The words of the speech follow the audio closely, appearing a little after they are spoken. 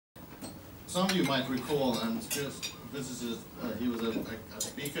some of you might recall, and just visited, he was a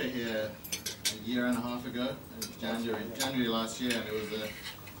speaker here a year and a half ago, in January last year, and it was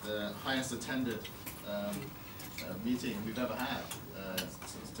the highest attended meeting we've ever had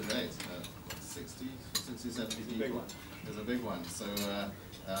since to date. 60, 70 people. It was a big one. So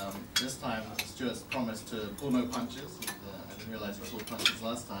this time, Stuart's promised to pull no punches. I didn't realize he pulled punches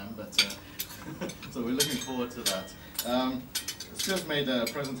last time, but so we're looking forward to that. Stuart's made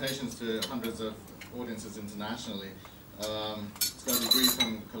presentations to hundreds of audiences internationally. He's got a degree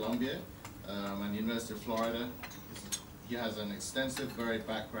from Columbia and the University of Florida. He has an extensive, varied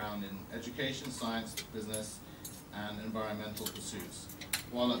background in education, science, business, and environmental pursuits.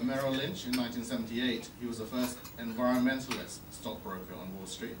 While at Merrill Lynch in 1978, he was the first environmentalist stockbroker on Wall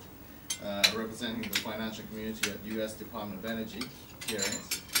Street, representing the financial community at the U.S. Department of Energy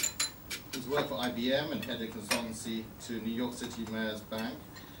hearings. He's worked for IBM and headed consultancy to New York City Mayor's Bank.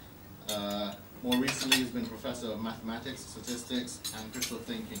 More recently, he's been professor of mathematics, statistics, and critical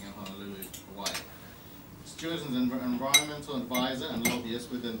thinking in Honolulu, Hawaii. Stuart is an environmental advisor and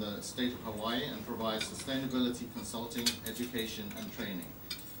lobbyist within the state of Hawaii and provides sustainability consulting, education, and training.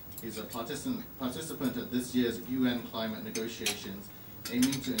 He's a participant at this year's UN climate negotiations,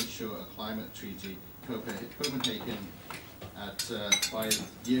 aiming to ensure a climate treaty, Copenhagen, by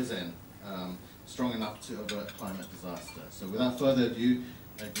year's end, strong enough to avert climate disaster. So without further ado,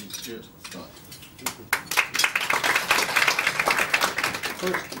 I give Stuart to start.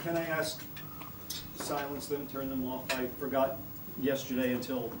 First, can I ask, silence them, turn them off? I forgot yesterday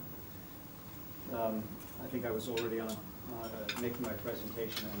until I think I was already on making my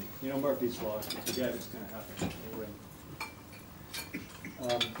presentation. And you know Murphy's Law, if you forget, it's going to happen.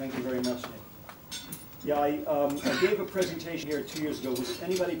 Thank you very much, Nick. Yeah, I gave a presentation here 2 years ago. Was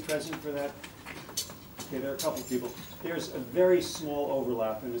anybody present for that? Okay, there are a couple of people. There's a very small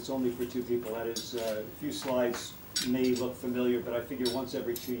overlap, and it's only for 2 people. That is, a few slides may look familiar, but I figure once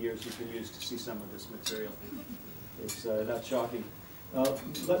every 2 years you can use to see some of this material. It's not shocking.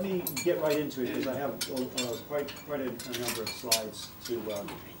 Let me get right into it, because I have quite a number of slides to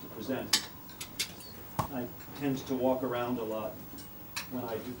present. I tend to walk around a lot when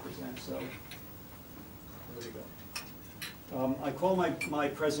I do present, so there we go. I call my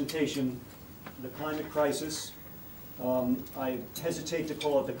presentation The Climate Crisis. I hesitate to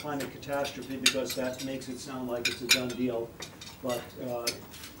call it the climate catastrophe because that makes it sound like it's a done deal. But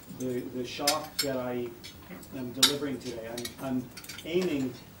the shock that I am delivering today, I'm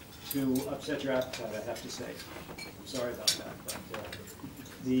aiming to upset your appetite, I have to say. I'm sorry about that. But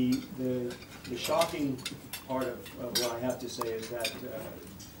the shocking part of what I have to say is that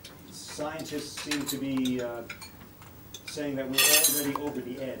scientists seem to be saying that we're already over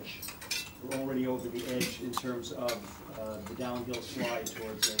the edge. We're already over the edge in terms of the downhill slide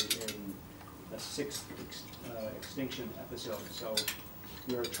towards a 6th extinction episode. So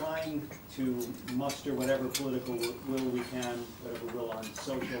we're trying to muster whatever political will we can, whatever will on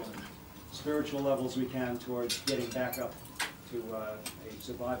social and spiritual levels we can towards getting back up to a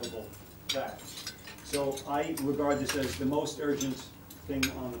survivable track. So I regard this as the most urgent thing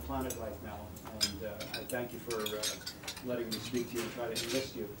on the planet right now, and I thank you for letting me speak to you and try to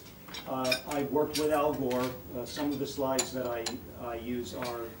enlist you. I worked with Al Gore. Some of the slides that I use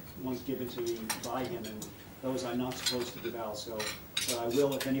are ones given to me by him, and those I'm not supposed to give out. So, but I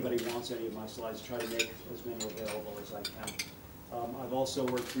will, if anybody wants any of my slides, try to make as many available as I can. I've also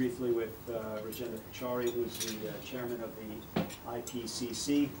worked briefly with Rajendra Pachauri, who's the chairman of the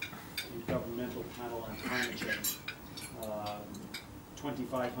IPCC, Intergovernmental Panel on Climate Change.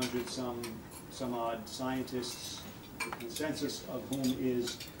 2,500 some odd scientists, the consensus of whom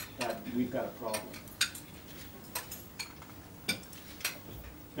is that we've got a problem.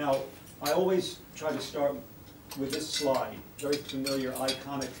 Now, I always try to start with this slide, very familiar,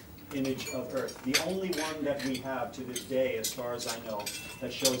 iconic image of Earth. The only one that we have to this day, as far as I know,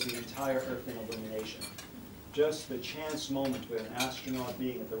 that shows the entire Earth in illumination. Just the chance moment with an astronaut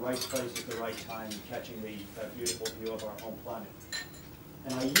being at the right place at the right time and catching that beautiful view of our home planet.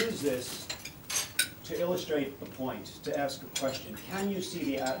 And I use this to illustrate a point, to ask a question. Can you see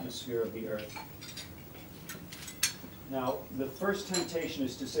the atmosphere of the Earth? Now, the first temptation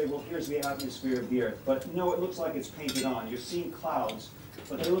is to say, well, here's the atmosphere of the Earth. But no, it looks like it's painted on. You're seeing clouds,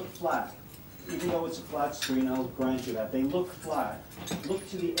 but they look flat. Even though it's a flat screen, I'll grant you that. They look flat. Look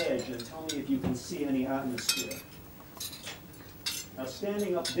to the edge and tell me if you can see any atmosphere. Now,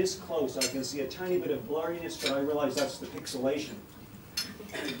 standing up this close, I can see a tiny bit of blurriness, but I realize that's the pixelation.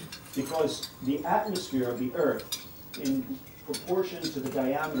 Because the atmosphere of the Earth, in proportion to the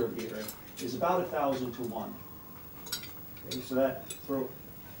diameter of the Earth, is about 1,000 to 1. Okay, so that, for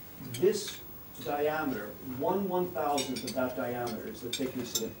this diameter, 1/1000th of that diameter is the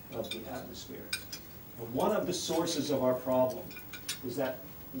thickness of the atmosphere. And one of the sources of our problem is that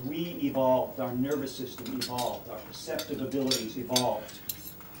we evolved, our nervous system evolved, our perceptive abilities evolved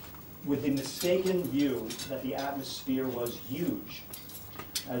with the mistaken view that the atmosphere was huge.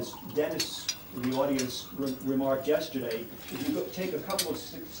 As Dennis in the audience remarked yesterday, if you take a couple of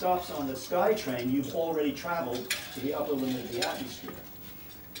stops on the SkyTrain, you've already traveled to the upper limit of the atmosphere.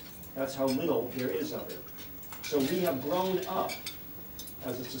 That's how little there is of it. So we have grown up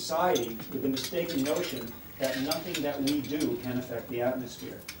as a society with the mistaken notion that nothing that we do can affect the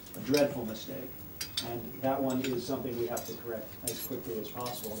atmosphere. A dreadful mistake. And that one is something we have to correct as quickly as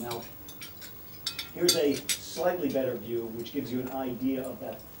possible. Now, here's a slightly better view, which gives you an idea of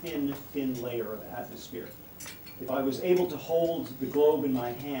that thin, thin layer of atmosphere. If I was able to hold the globe in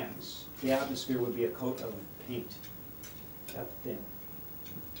my hands, the atmosphere would be a coat of paint, that thin.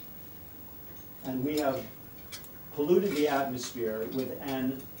 And we have polluted the atmosphere with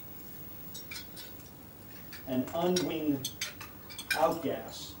an unwinged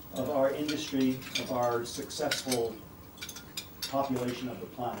outgas of our industry, of our successful population of the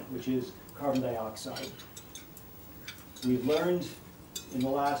planet, which is carbon dioxide. We've learned in the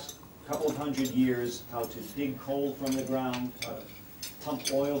last couple of hundred years how to dig coal from the ground, how to pump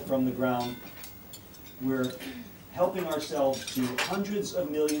oil from the ground. We're helping ourselves to hundreds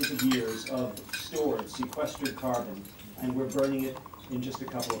of millions of years of stored, sequestered carbon, and we're burning it in just a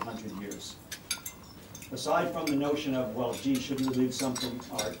couple of hundred years. Aside from the notion of, well, gee, shouldn't we leave something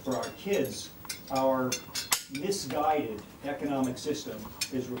for our kids, our misguided economic system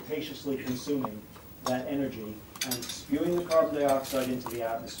is rapaciously consuming that energy and spewing the carbon dioxide into the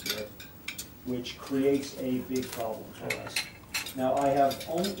atmosphere, which creates a big problem for us. Now,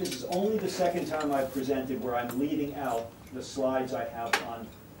 this is only the second time I've presented where I'm leaving out the slides I have on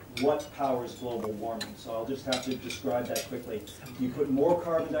what powers global warming. So I'll just have to describe that quickly. You put more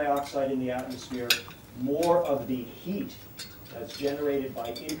carbon dioxide in the atmosphere, more of the heat that's generated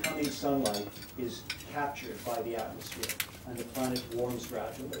by incoming sunlight is captured by the atmosphere, and the planet warms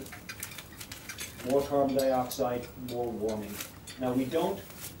gradually. More carbon dioxide, more warming. Now, we don't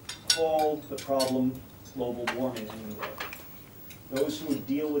call the problem global warming anymore. Those who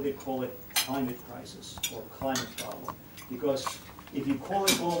deal with it call it climate crisis or climate problem. Because if you call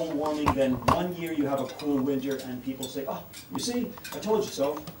it global warming, then one year you have a cool winter and people say, oh, you see, I told you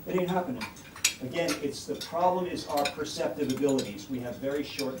so, it ain't happening. Again, the problem is our perceptive abilities. We have very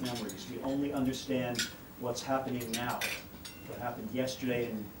short memories. We only understand what's happening now, what happened yesterday,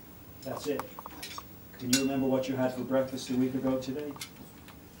 and that's it. Can you remember what you had for breakfast a week ago today?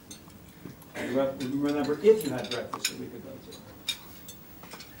 Remember if you had breakfast a week ago today.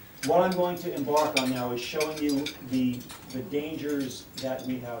 What I'm going to embark on now is showing you the dangers that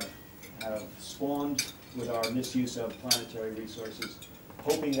we have spawned with our misuse of planetary resources,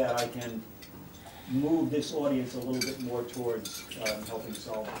 hoping that I can move this audience a little bit more towards helping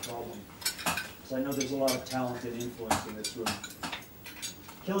solve the problem. So I know there's a lot of talent and influence in this room.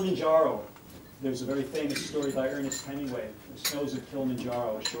 Kilimanjaro. There's a very famous story by Ernest Hemingway, The Snows of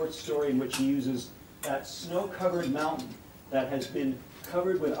Kilimanjaro, a short story in which he uses that snow-covered mountain that has been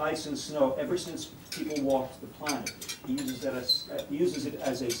covered with ice and snow ever since people walked the planet. He uses it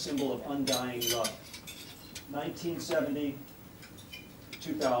as a symbol of undying love. 1970,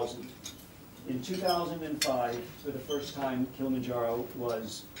 2000. In 2005, for the first time, Kilimanjaro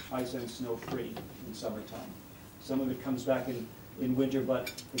was ice and snow free in summertime. Some of it comes back in winter,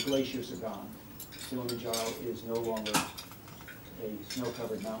 but the glaciers are gone. Kilimanjaro is no longer a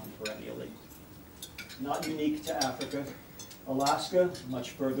snow-covered mountain perennially. Not unique to Africa. Alaska,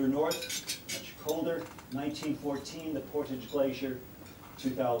 much further north, much colder. 1914, the Portage Glacier.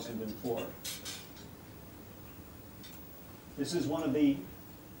 2004. This is one of the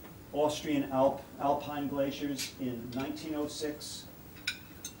Austrian alpine glaciers in 1906,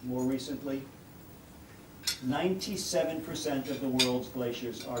 more recently. 97% of the world's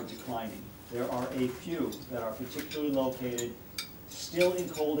glaciers are declining. There are a few that are particularly located still in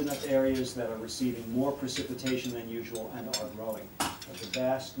cold enough areas that are receiving more precipitation than usual and are growing. But the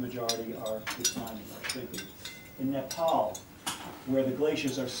vast majority are declining, are shrinking. In Nepal, where the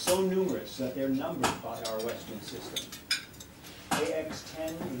glaciers are so numerous that they're numbered by our Western system. AX-10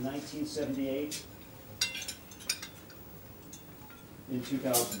 in 1978, in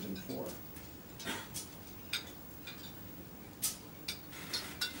 2004.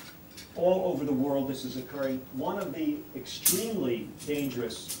 All over the world this is occurring. One of the extremely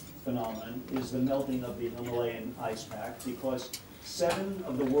dangerous phenomenon is the melting of the Himalayan ice pack, because 7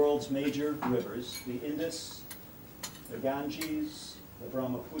 of the world's major rivers, the Indus, the Ganges, the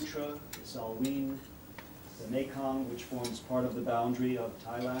Brahmaputra, the Salween, the Mekong, which forms part of the boundary of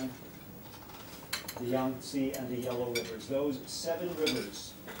Thailand, the Yangtze, and the Yellow Rivers. Those 7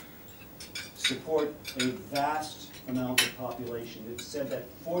 rivers support a vast amount of population. It's said that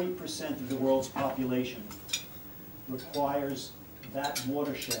 40% of the world's population requires that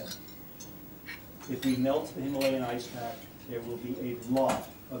watershed. If we melt the Himalayan ice pack, there will be a lot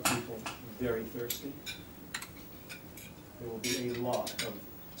of people very thirsty. There will be a lot of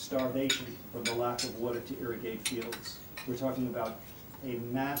starvation from the lack of water to irrigate fields. We're talking about a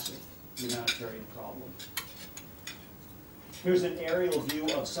massive humanitarian problem. Here's an aerial view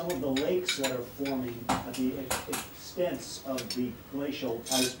of some of the lakes that are forming at the extents of the glacial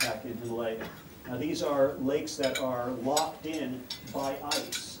ice pack in Himalaya. Now these are lakes that are locked in by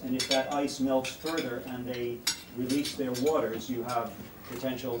ice, and if that ice melts further and they release their waters, you have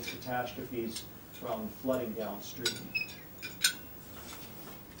potential catastrophes from flooding downstream.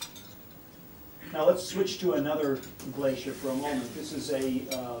 Now let's switch to another glacier for a moment. This is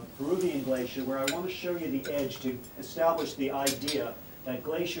a Peruvian glacier where I want to show you the edge to establish the idea that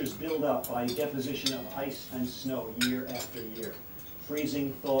glaciers build up by deposition of ice and snow year after year.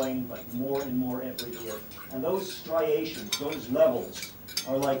 Freezing, thawing, but more and more every year. And those striations, those levels,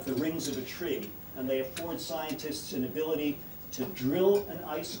 are like the rings of a tree, and they afford scientists an ability to drill an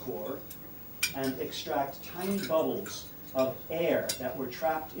ice core and extract tiny bubbles of air that were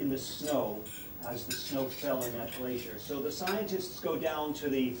trapped in the snow as the snow fell in that glacier. So the scientists go down to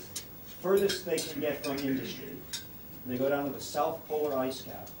the furthest they can get from industry. They go down to the South Polar ice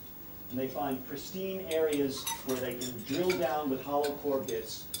cap, and they find pristine areas where they can drill down with hollow core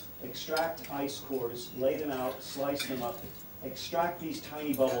bits, extract ice cores, lay them out, slice them up, extract these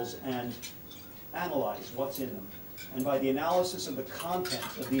tiny bubbles, and analyze what's in them. And by the analysis of the content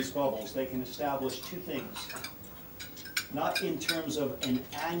of these bubbles, they can establish 2 things. Not in terms of an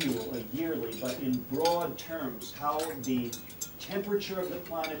annual, a yearly, but in broad terms, how the temperature of the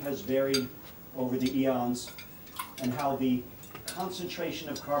planet has varied over the eons, and how the concentration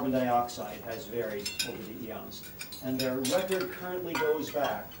of carbon dioxide has varied over the eons. And their record currently goes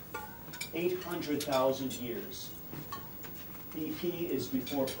back 800,000 years. BP is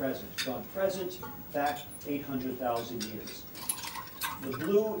before present. From present, back 800,000 years. The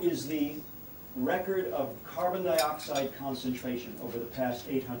blue is the record of carbon dioxide concentration over the past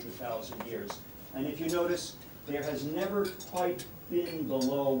 800,000 years. And if you notice, there has never quite been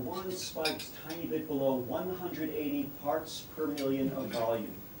below, one spike's tiny bit below 180 parts per million of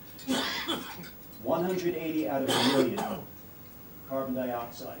volume. 180 out of a million carbon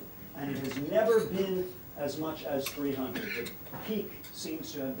dioxide. And it has never been as much as 300. The peak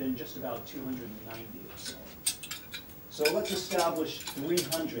seems to have been just about 290 or so. So let's establish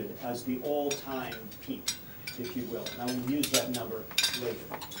 300 as the all-time peak, if you will. And I will use that number later.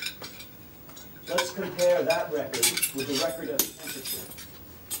 Let's compare that record with the record of temperature.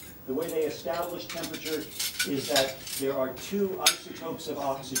 The way they establish temperature is that there are 2 isotopes of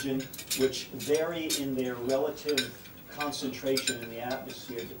oxygen which vary in their relative concentration in the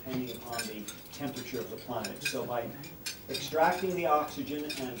atmosphere depending upon the temperature of the planet. So by extracting the oxygen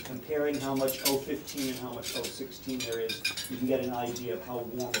and comparing how much O15 and how much O16 there is, you can get an idea of how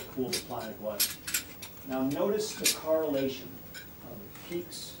warm or cool the planet was. Now notice the correlation of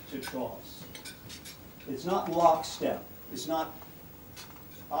peaks to troughs. It's not lockstep. It's not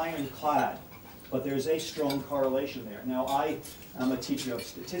ironclad, but there's a strong correlation there. Now, I am a teacher of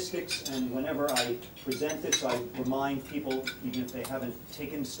statistics, and whenever I present this, I remind people, even if they haven't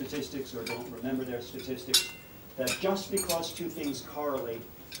taken statistics or don't remember their statistics, that just because 2 things correlate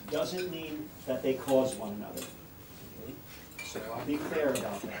doesn't mean that they cause one another. Okay? So I'll be fair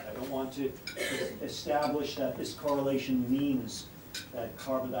about that. I don't want to establish that this correlation means that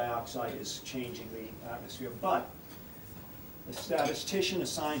carbon dioxide is changing the atmosphere. But a statistician, a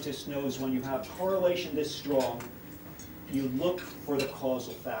scientist knows when you have correlation this strong, you look for the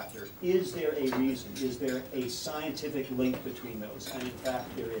causal factor. Is there a reason? Is there a scientific link between those? And in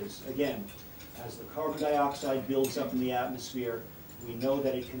fact, there is. Again, as the carbon dioxide builds up in the atmosphere, we know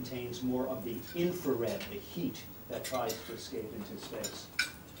that it contains more of the infrared, the heat that tries to escape into space.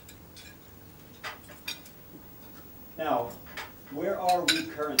 Now, where are we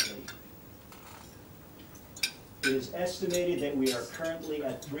currently? It is estimated that we are currently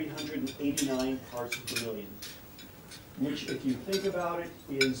at 389 parts per million, which, if you think about it,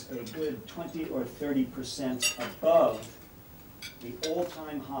 is a good 20 or 30% above the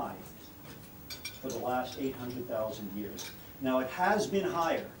all-time high for the last 800,000 years. Now, it has been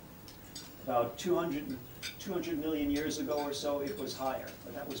higher. About 200 million years ago or so, it was higher,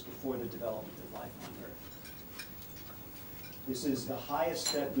 but that was before the development of life on Earth. This is the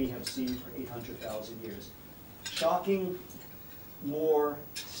highest that we have seen for 800,000 years. Shocking more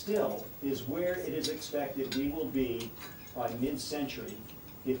still is where it is expected we will be by mid-century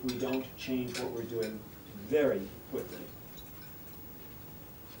if we don't change what we're doing very quickly.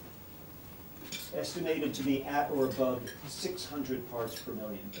 Estimated to be at or above 600 parts per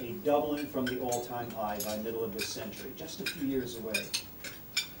million, a doubling from the all-time high by middle of this century, just a few years away.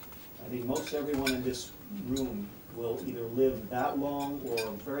 I think most everyone in this room will either live that long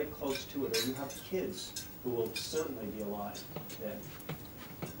or very close to it, or you have kids who will certainly be alive then.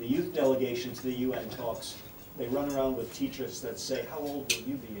 The youth delegation to the UN talks, they run around with teachers that say, how old will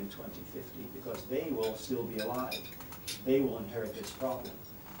you be in 2050? Because they will still be alive. They will inherit this problem.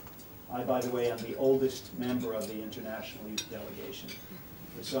 I, by the way, am the oldest member of the International Youth Delegation.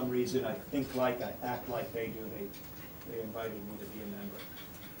 For some reason, I think like, I act like they do. They invited me to be a member.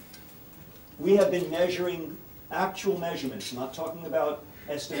 We have been measuring actual measurements, not talking about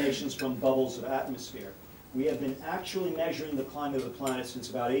estimations from bubbles of atmosphere. We have been actually measuring the climate of the planet since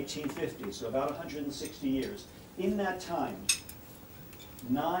about 1850, so about 160 years. In that time,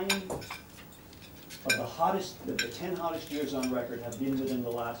 9 of the hottest, the 10 hottest years on record have been within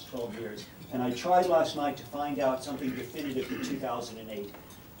the last 12 years. And I tried last night to find out something definitive for 2008.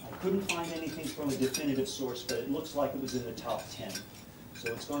 I couldn't find anything from a definitive source, but it looks like it was in the top 10.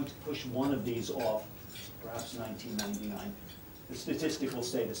 So it's going to push one of these off, perhaps 1999. The statistic will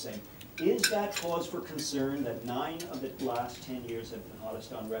stay the same. Is that cause for concern that 9 of the last 10 years have been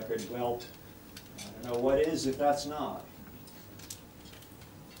hottest on record? Well, I don't know what is if that's not.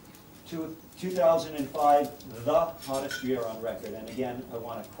 2005, the hottest year on record. And again, I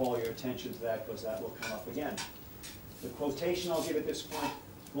want to call your attention to that because that will come up again. The quotation I'll give at this point,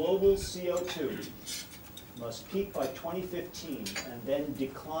 global CO2 must peak by 2015 and then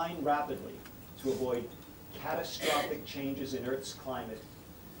decline rapidly to avoid catastrophic changes in Earth's climate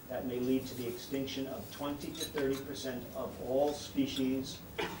that may lead to the extinction of 20 to 30% of all species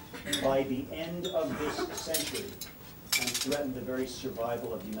by the end of this century and threaten the very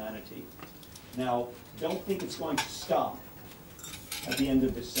survival of humanity. Now, don't think it's going to stop at the end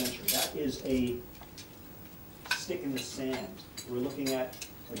of this century. That is a stick in the sand. We're looking at,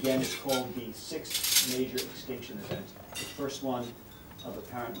 again, it's called the 6th major extinction event, the first one of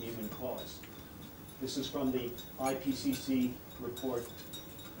apparent human cause. This is from the IPCC report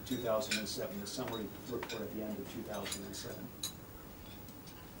 2007, the summary report at the end of 2007.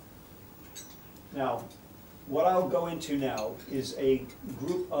 Now, what I'll go into now is a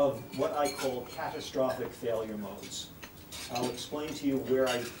group of what I call catastrophic failure modes. I'll explain to you where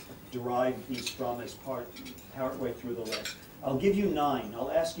I derived these from as partway through the list. I'll give you 9.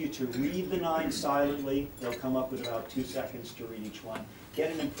 I'll ask you to read the 9 silently. They'll come up with about 2 seconds to read each one.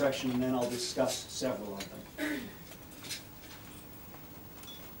 Get an impression, and then I'll discuss several of them.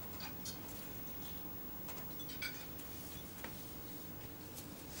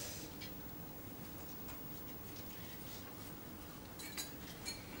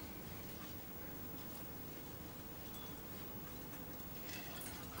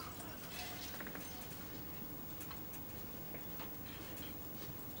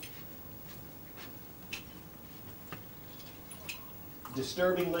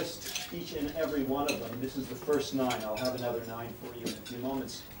 Disturbing list, each and every one of them. This is the first 9. I'll have another 9 for you in a few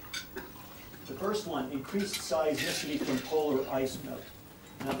moments. The first one, increased seismicity from polar ice melt.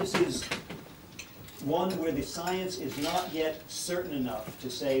 Now this is one where the science is not yet certain enough to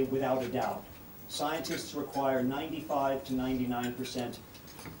say without a doubt. Scientists require 95 to 99%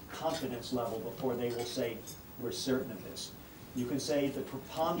 confidence level before they will say we're certain of this. You can say the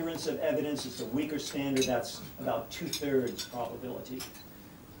preponderance of evidence is the weaker standard. That's about 2/3 probability.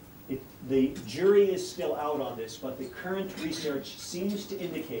 The jury is still out on this, but the current research seems to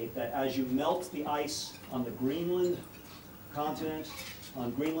indicate that as you melt the ice on the Greenland continent,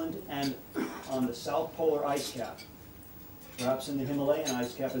 on Greenland, and on the South Polar ice cap, perhaps in the Himalayan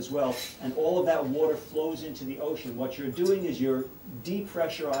ice cap as well, and all of that water flows into the ocean, what you're doing is you're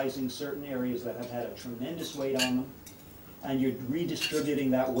depressurizing certain areas that have had a tremendous weight on them, and you're redistributing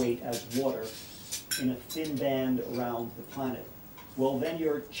that weight as water in a thin band around the planet. Well, then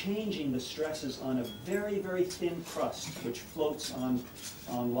you're changing the stresses on a very, very thin crust, which floats on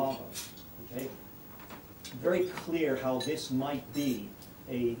lava. Okay? Very clear how this might be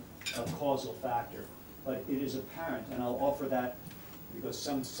a causal factor, but it is apparent, and I'll offer that because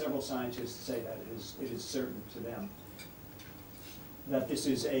several scientists say that it is certain to them, that this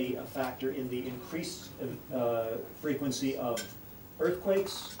is a factor in the increased frequency of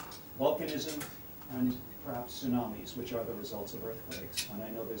earthquakes, volcanism, and perhaps tsunamis, which are the results of earthquakes. And I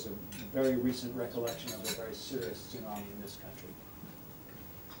know there's a very recent recollection of a very serious tsunami in this country.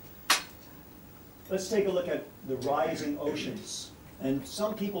 Let's take a look at the rising oceans. And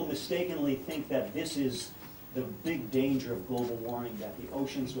some people mistakenly think that this is the big danger of global warming, that the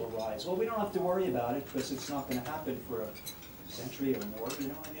oceans will rise. Well, we don't have to worry about it because it's not going to happen for a century or more. You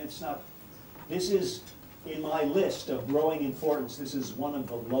know, I mean, it's not. This is, in my list of growing importance, this is one of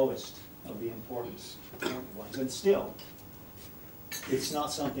the lowest of the important ones. And still, it's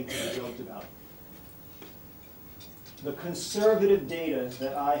not something to be joked about. The conservative data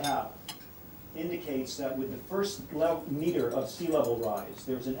that I have indicates that with the first meter of sea level rise,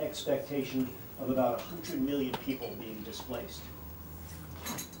 there's an expectation of about 100 million people being displaced.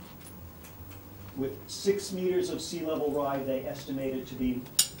 With 6 meters of sea level rise, they estimate it to be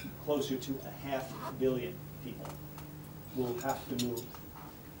closer to 500 million people will have to move.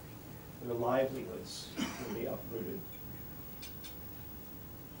 Their livelihoods will be uprooted.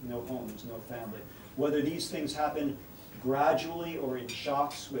 No homes, no family. Whether these things happen gradually or in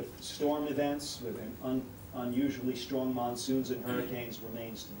shocks with storm events, with unusually strong monsoons and hurricanes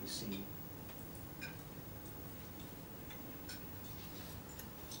remains to be seen.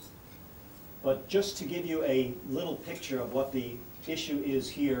 But just to give you a little picture of what the issue is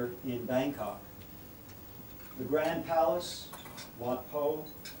here in Bangkok, the Grand Palace, Wat Po,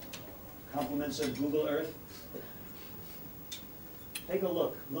 compliments of Google Earth. Take a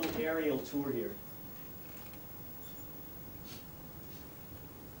look, a little aerial tour here.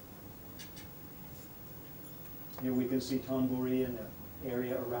 Here we can see Thonburi and the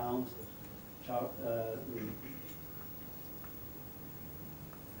area around.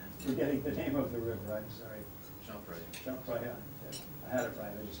 Forgetting the name of the river, I'm sorry. Champraya. I had it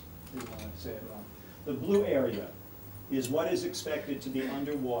right, I just didn't want to say it wrong. The blue area is what is expected to be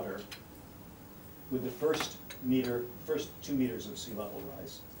underwater with the first 2 meters of sea level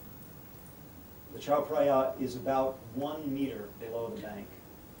rise. The Chao Phraya is about 1 meter below the bank.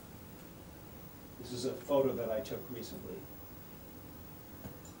 This is a photo that I took recently.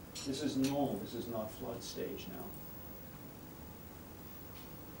 This is normal, this is not flood stage now.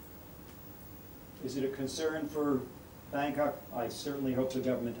 Is it a concern for Bangkok? I certainly hope the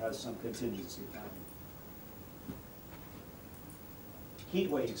government has some contingency plan.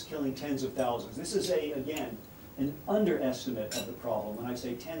 Heat waves killing tens of thousands. This is, again, an underestimate of the problem. When I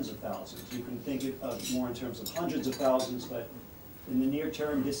say tens of thousands, you can think of more in terms of hundreds of thousands, but in the near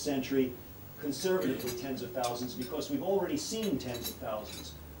term, this century, conservatively tens of thousands, because we've already seen tens of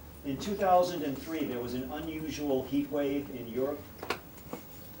thousands. In 2003, there was an unusual heat wave in Europe,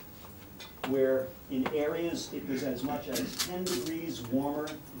 where in areas it was as much as 10 degrees warmer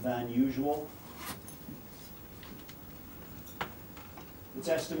than usual. It's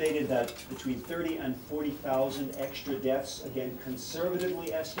estimated that between 30 and 40,000 extra deaths, again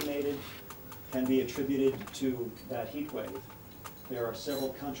conservatively estimated, can be attributed to that heat wave. There are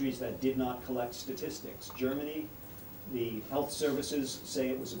several countries that did not collect statistics. Germany, the health services say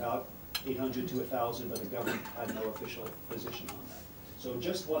it was about 800 to 1,000, but the government had no official position on that. So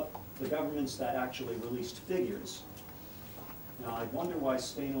just what the governments that actually released figures. Now I wonder why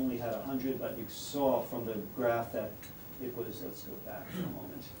Spain only had 100, but you saw from the graph that it was, let's go back for a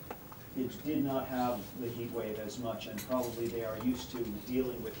moment, it did not have the heat wave as much, and probably they are used to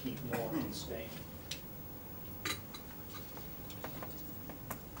dealing with heat more in Spain.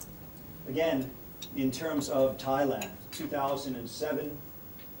 Again, in terms of Thailand, 2007,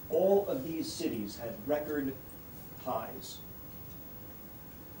 all of these cities had record highs.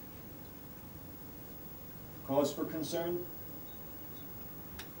 Cause for concern?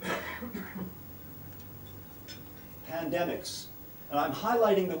 Pandemics. And I'm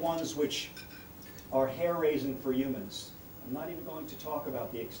highlighting the ones which are hair-raising for humans. I'm not even going to talk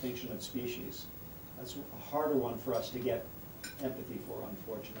about the extinction of species. That's a harder one for us to get empathy for,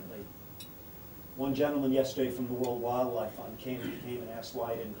 unfortunately. One gentleman yesterday from the World Wildlife Fund came and asked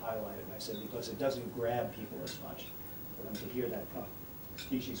why I didn't highlight it. And I said, because it doesn't grab people as much for them to hear that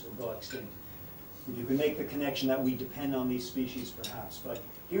species will go extinct. You can make the connection that we depend on these species, perhaps, but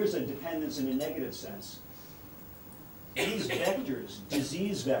here's a dependence in a negative sense. These vectors,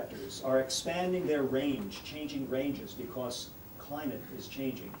 disease vectors, are expanding their range, changing ranges, because climate is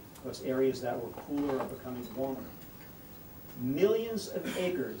changing, because areas that were cooler are becoming warmer. Millions of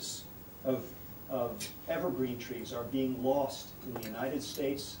acres of evergreen trees are being lost in the United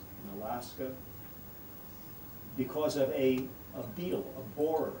States, in Alaska, because of a beetle, a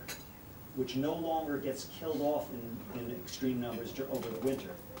borer, which no longer gets killed off in extreme numbers over the winter.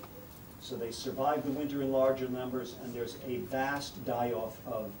 So they survive the winter in larger numbers, and there's a vast die-off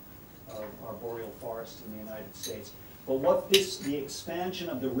of of arboreal forests in the United States. But what the expansion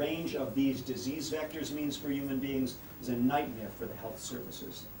of the range of these disease vectors means for human beings is a nightmare for the health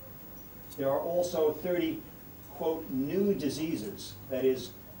services. There are also 30, quote, new diseases, that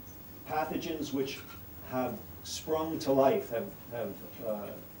is, pathogens which have sprung to life, have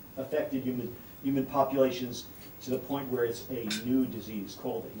affected human populations to the point where it's a new disease,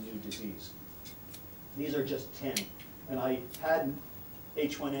 called a new disease. These are just 10. And I had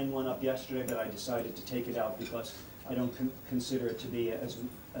H1N1 up yesterday, but I decided to take it out because I don't consider it to be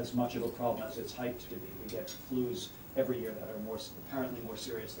as much of a problem as it's hyped to be. We get flus every year that are apparently more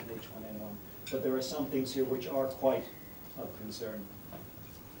serious than H1N1. But there are some things here which are quite of concern.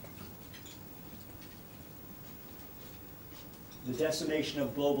 The decimation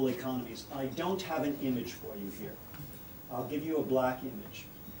of global economies. I don't have an image for you here. I'll give you a black image.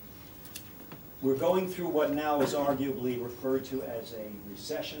 We're going through what now is arguably referred to as a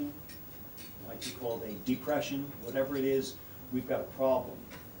recession, might be called a depression, whatever it is, we've got a problem.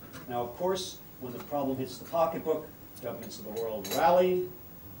 Now, of course, when the problem hits the pocketbook, governments of the world rally.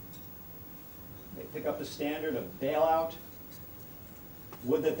 They pick up the standard of bailout.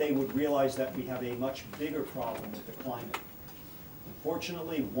 Would that they would realize that we have a much bigger problem with the climate.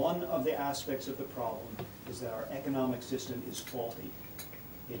 Unfortunately, one of the aspects of the problem is that our economic system is faulty.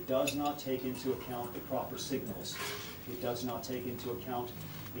 It does not take into account the proper signals. It does not take into account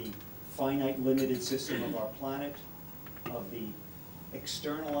the finite limited system of our planet, of the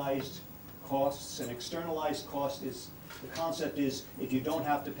externalized costs. And externalized cost is, the concept is, if you don't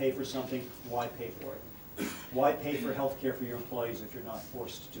have to pay for something, why pay for it? Why pay for health care for your employees if you're not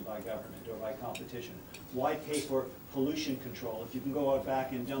forced to by government or by competition? Why pay for pollution control if you can go out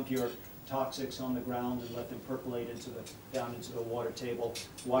back and dump your toxics on the ground and let them percolate down into the water table?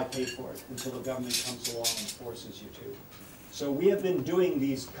 Why pay for it until the government comes along and forces you to? So we have been doing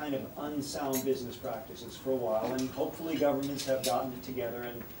these kind of unsound business practices for a while, and hopefully governments have gotten it together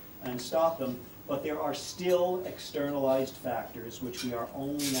and stopped them. But there are still externalized factors which we are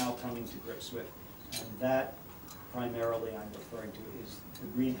only now coming to grips with. And that, primarily, I'm referring to is the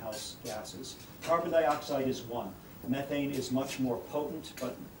greenhouse gases. Carbon dioxide is one. Methane is much more potent,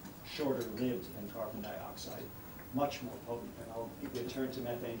 but shorter lived than carbon dioxide. Much more potent, and I'll return to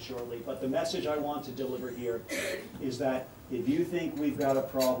methane shortly. But the message I want to deliver here is that if you think we've got a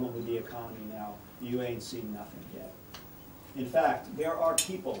problem with the economy now, you ain't seen nothing yet. In fact, there are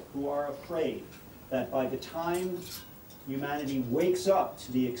people who are afraid that by the time humanity wakes up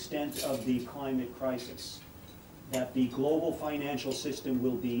to the extent of the climate crisis, that the global financial system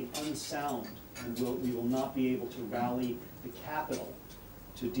will be unsound and we will not be able to rally the capital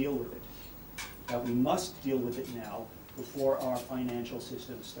to deal with it. That we must deal with it now before our financial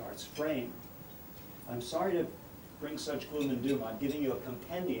system starts fraying. I'm sorry to bring such gloom and doom. I'm giving you a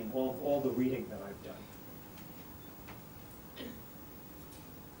compendium of all the reading that I've done.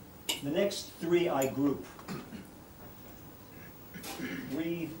 The next three I group.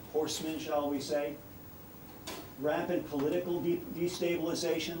 Three horsemen, shall we say. Rampant political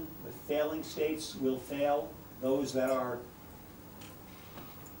destabilization. The failing states will fail. Those that are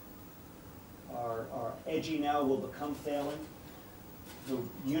edgy now will become failing. The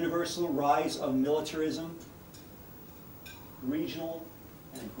universal rise of militarism. Regional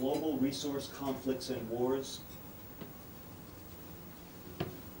and global resource conflicts and wars.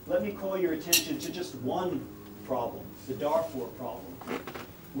 Let me call your attention to just one problem, the Darfur problem,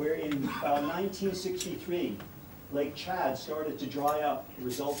 where in about 1963, Lake Chad started to dry up, the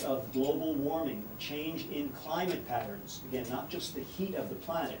result of global warming, a change in climate patterns. Again, not just the heat of the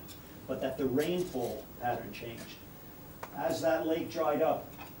planet, but that the rainfall pattern changed. As that lake dried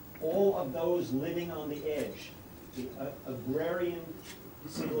up, all of those living on the edge, the agrarian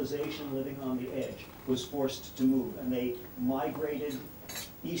civilization living on the edge, was forced to move, and they migrated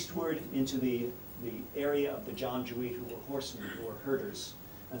eastward into the area of the Janjaweed, who were horsemen, who were herders.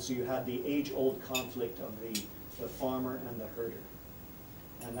 And so you had the age-old conflict of the farmer and the herder.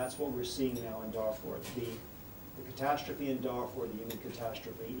 And that's what we're seeing now in Darfur. The catastrophe in Darfur, the human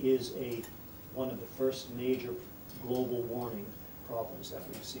catastrophe, is one of the first major global warming problems that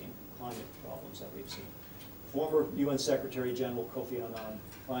we've seen, climate problems that we've seen. Former UN Secretary General Kofi Annan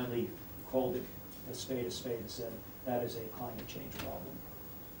finally called it a spade and said that is a climate change problem.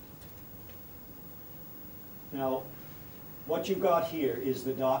 Now, what you've got here is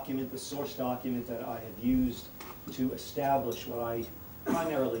the document, the source document that I have used to establish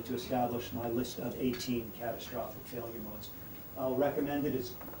primarily to establish my list of 18 catastrophic failure modes. I'll recommend it.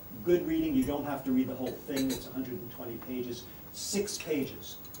 It's good reading. You don't have to read the whole thing. It's 120 pages. 6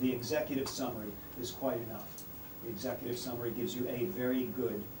 pages. The executive summary is quite enough. The executive summary gives you a very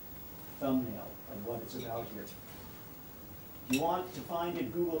good thumbnail of what it's about here. If you want to find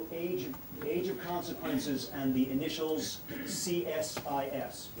it, Google age of consequences and the initials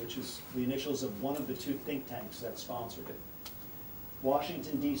CSIS, which is the initials of one of the two think tanks that sponsored it.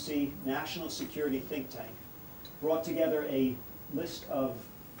 Washington, D.C. National Security Think Tank brought together a list of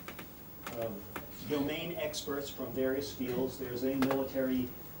domain experts from various fields. There's a military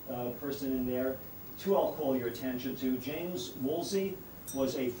person in there. Two I'll call your attention to. James Woolsey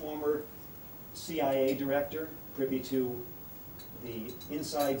was a former CIA director, privy to the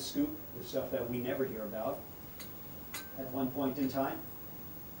inside scoop, the stuff that we never hear about at one point in time.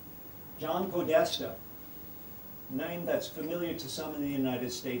 John Podesta, name that's familiar to some in the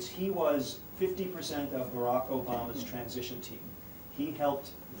United States. He was 50% of Barack Obama's transition team. He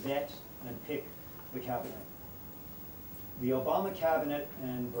helped vet and pick the cabinet. The Obama cabinet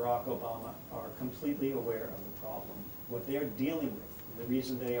and Barack Obama are completely aware of the problem. What they're dealing with, the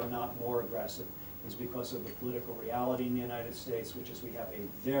reason they are not more aggressive, is because of the political reality in the United States, which is we have a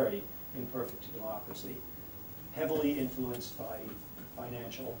very imperfect democracy, heavily influenced by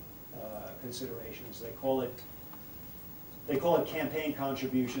financial considerations. They call it campaign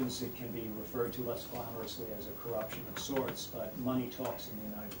contributions. It can be referred to less glamorously as a corruption of sorts, but money talks in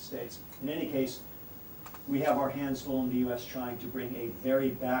the United States. In any case, we have our hands full in the U.S. trying to bring a very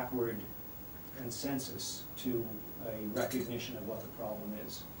backward consensus to a recognition of what the problem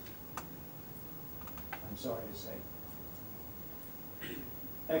is. I'm sorry to say.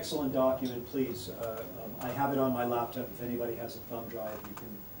 Excellent document, please. I have it on my laptop. If anybody has a thumb drive, you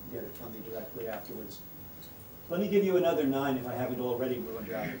can get it from me directly afterwards. Let me give you another 9 if I haven't already ruined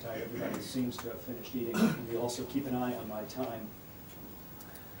your appetite. Everybody seems to have finished eating. And we also keep an eye on my time.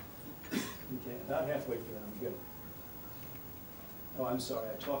 Okay, about halfway through, I'm good. Oh, I'm sorry,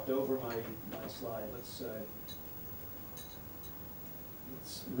 I talked over my slide. Let's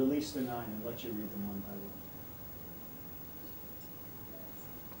release the 9 and let you read them one by one.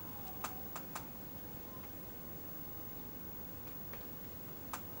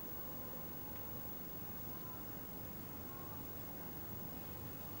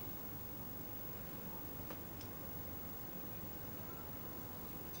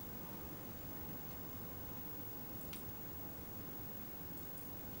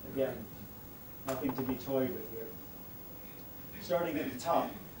 Again, nothing to be toyed with here. Starting at the top,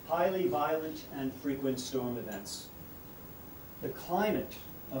 highly violent and frequent storm events. The climate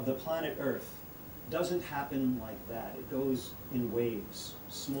of the planet Earth doesn't happen like that. It goes in waves,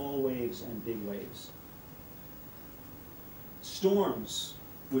 small waves and big waves. Storms,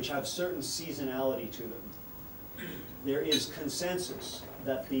 which have certain seasonality to them, there is consensus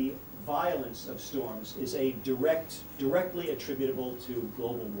that the violence of storms is directly attributable to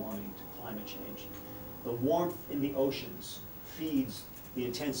global warming, to climate change. The warmth in the oceans feeds the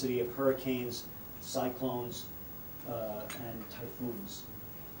intensity of hurricanes, cyclones, and typhoons.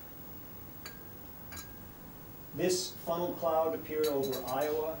 This funnel cloud appeared over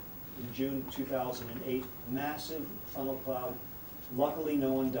Iowa in June 2008. Massive funnel cloud. Luckily,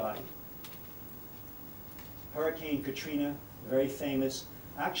 no one died. Hurricane Katrina, very famous,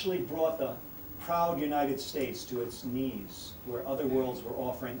 actually brought the proud United States to its knees, where other worlds were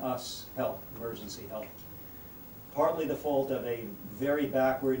offering us help, emergency help. Partly the fault of a very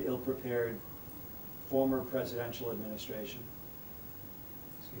backward, ill-prepared former presidential administration.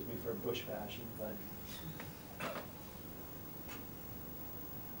 Excuse me for Bush bashing, but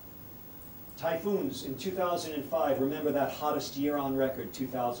typhoons in 2005, remember that hottest year on record,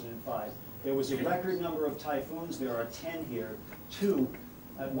 2005. There was a record number of typhoons. There are 10 here, 2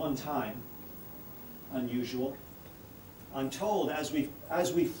 at one time, unusual. I'm told as we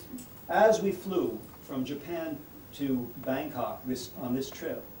flew from Japan to Bangkok on this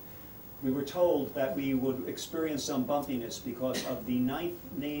trip, we were told that we would experience some bumpiness because of the 9th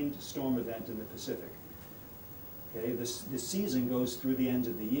named storm event in the Pacific. Okay, the season goes through the end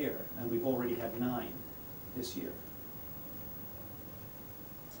of the year, and we've already had 9 this year.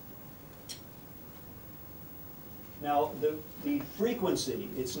 Now, the frequency,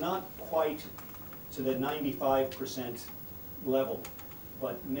 it's not quite to the 95% level,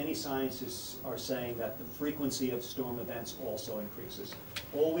 but many scientists are saying that the frequency of storm events also increases.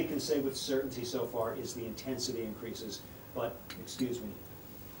 All we can say with certainty so far is the intensity increases, but, excuse me,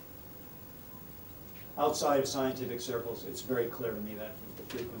 outside of scientific circles, it's very clear to me that the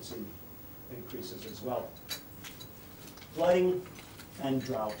frequency increases as well. Flooding and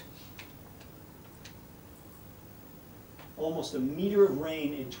drought. Almost a meter of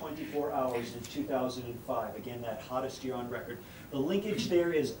rain in 24 hours in 2005. Again, that hottest year on record. The linkage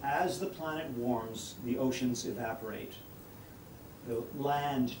there is as the planet warms, the oceans evaporate. the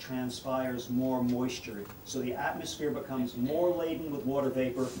land transpires more moisture. So the atmosphere becomes more laden with water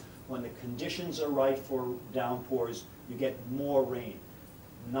vapor. When the conditions are right for downpours, you get more rain,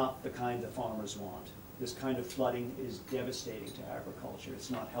 not the kind the farmers want. This kind of flooding is devastating to agriculture. It's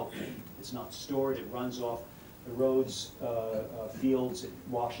not helpful. It's not stored. It runs off the roads, fields. It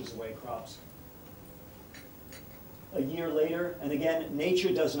washes away crops. A year later, and again,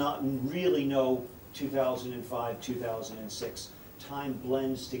 nature does not really know 2005, 2006. Time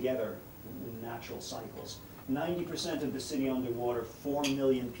blends together in natural cycles. 90% of the city underwater, 4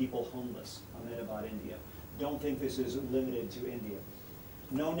 million people homeless. I meant about India. Don't think this is limited to India.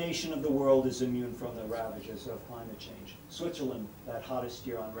 No nation of the world is immune from the ravages of climate change. Switzerland, that hottest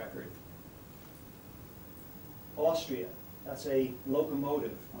year on record. Austria, that's a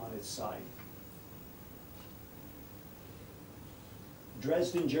locomotive on its side.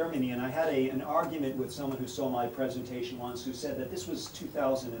 Dresden, Germany, and I had an argument with someone who saw my presentation once who said that this was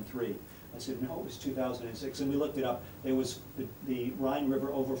 2003. I said, no, it was 2006, and we looked it up. There was the Rhine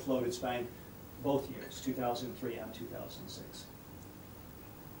River overflowed its bank both years, 2003 and 2006.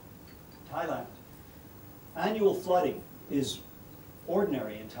 Thailand. Annual flooding is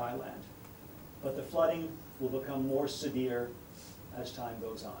ordinary in Thailand, but the flooding will become more severe as time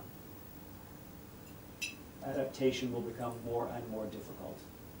goes on. Adaptation will become more and more difficult.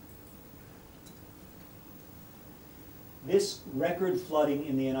 This record flooding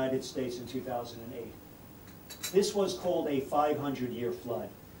in the United States in 2008, this was called a 500-year flood.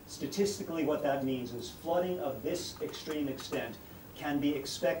 Statistically, what that means is flooding of this extreme extent can be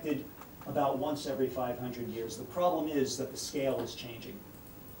expected about once every 500 years. The problem is that the scale is changing.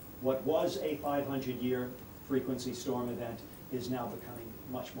 What was a 500-year frequency storm event is now becoming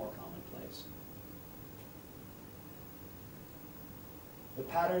much more commonplace. The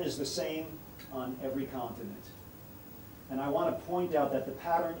pattern is the same on every continent. And I want to point out that the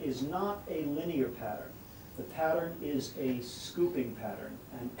pattern is not a linear pattern. The pattern is a scooping pattern,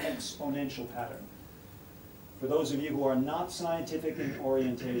 an exponential pattern. For those of you who are not scientific in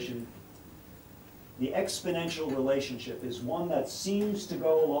orientation, the exponential relationship is one that seems to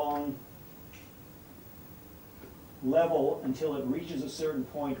go along level until it reaches a certain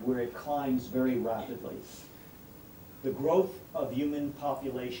point where it climbs very rapidly. The growth of human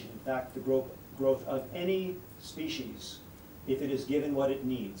population, in fact, the growth of any species, if it is given what it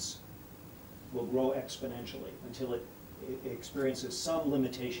needs, will grow exponentially until it experiences some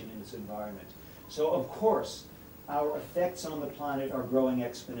limitation in its environment. So, of course, our effects on the planet are growing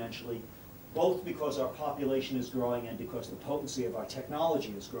exponentially, both because our population is growing and because the potency of our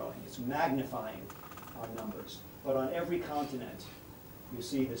technology is growing. It's magnifying our numbers. But on every continent, you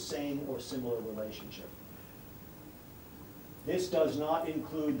see the same or similar relationship. This does not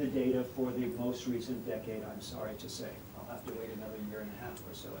include the data for the most recent decade, I'm sorry to say. I'll have to wait another year and a half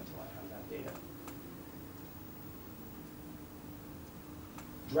or so until I have that data.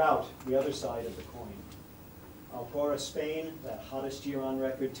 Drought, the other side of the coin. Alcora, Spain, that hottest year on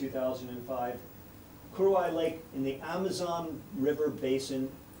record, 2005. Curuai Lake in the Amazon River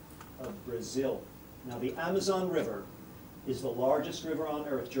basin of Brazil. Now, the Amazon River is the largest river on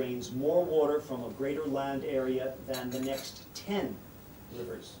Earth, drains more water from a greater land area than the next 10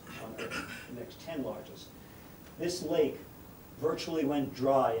 rivers on Earth, the next 10 largest. This lake virtually went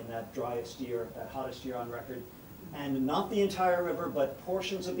dry in that driest year, that hottest year on record, and not the entire river, but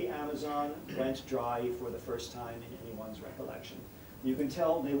portions of the Amazon went dry for the first time in anyone's recollection. You can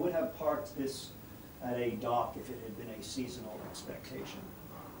tell they would have parked this at a dock if it had been a seasonal expectation.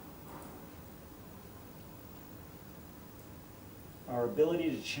 Our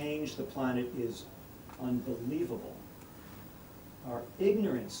ability to change the planet is unbelievable. Our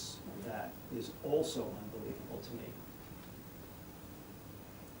ignorance of that is also unbelievable to me.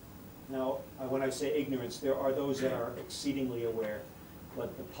 Now, when I say ignorance, there are those that are exceedingly aware,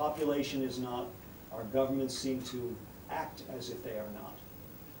 but the population is not. Our governments seem to act as if they are not.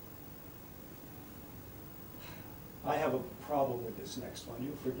 I have a problem with this next one.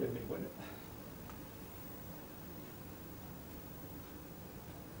 You forgive me when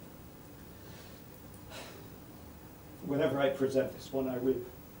whenever I present this one, I weep,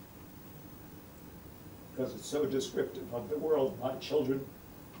 because it's so descriptive of the world my children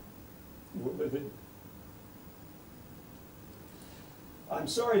will live in. I'm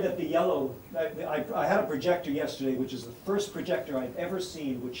sorry that the yellow, I had a projector yesterday, which is the first projector I've ever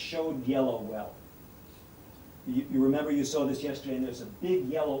seen which showed yellow well. You remember you saw this yesterday, and there's a big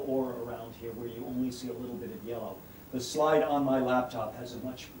yellow aura around here where you only see a little bit of yellow. The slide on my laptop has a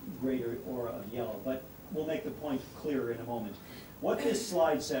much greater aura of yellow, but we'll make the point clearer in a moment. What this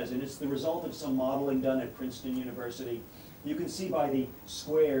slide says, and it's the result of some modeling done at Princeton University, You can see by the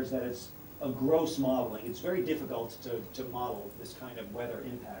squares that it's a gross modeling. It's very difficult to model this kind of weather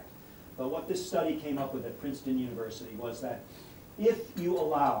impact. But what this study came up with at Princeton University was that if you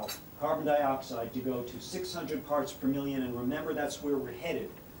allow carbon dioxide to go to 600 parts per million, and remember that's where we're headed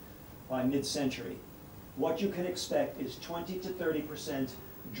by mid-century, what you can expect is 20 to 30%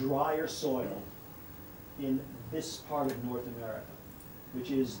 drier soil in this part of North America,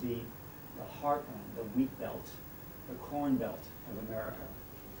 which is the heartland, the wheat belt, the corn belt of America.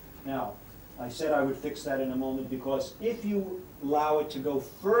 Now, I said I would fix that in a moment, because if you allow it to go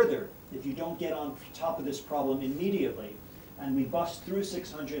further, if you don't get on top of this problem immediately, and we bust through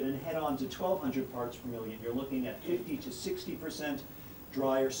 600 and head on to 1,200 parts per million, you're looking at 50 to 60%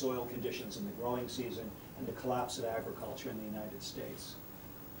 drier soil conditions in the growing season and the collapse of agriculture in the United States.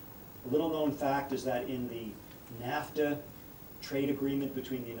 A little known fact is that in the NAFTA trade agreement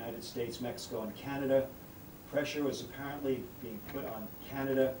between the United States, Mexico, and Canada, pressure was apparently being put on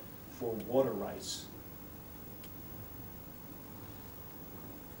Canada for water rights.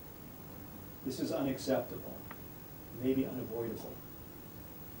 This is unacceptable, maybe unavoidable.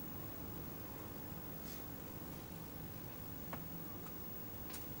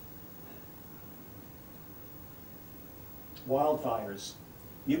 Wildfires.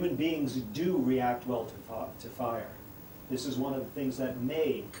 Human beings do react well to fire. This is one of the things that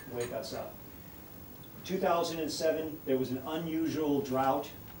may wake us up. In 2007, there was an unusual drought.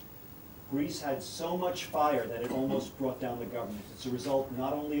 Greece had so much fire that it almost brought down the government. It's a result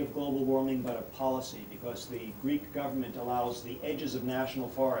not only of global warming, but of policy, because the Greek government allows the edges of national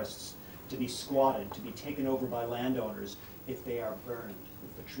forests to be squatted, to be taken over by landowners if they are burned,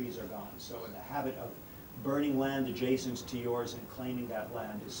 if the trees are gone. So the habit of burning land adjacent to yours and claiming that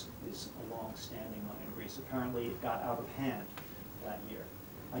land is a long-standing one in Greece. Apparently it got out of hand that year.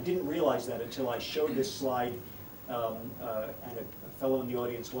 I didn't realize that until I showed this slide, and a fellow in the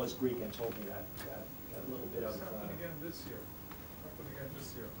audience was Greek and told me that little bit of... It's happened again this year. Happened again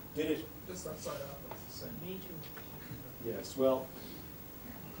this year. Did it? Just outside Athens, the same. Me too. Yes, well,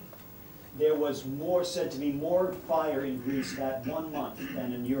 there was said to be more fire in Greece that 1 month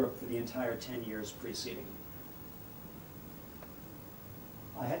than in Europe for the entire 10 years preceding.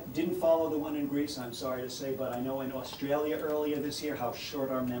 I didn't follow the one in Greece, I'm sorry to say, but I know in Australia earlier this year how short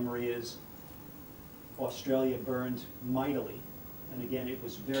our memory is. Australia burned mightily, and again, it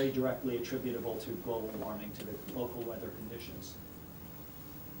was very directly attributable to global warming, to the local weather conditions.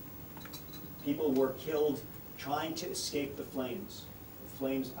 People were killed trying to escape the flames. The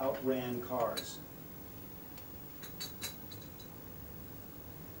flames outran cars.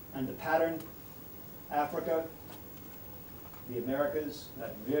 And the pattern, Africa, the Americas,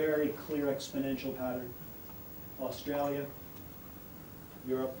 that very clear exponential pattern, Australia,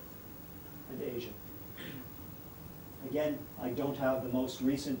 Europe, and Asia. Again, I don't have the most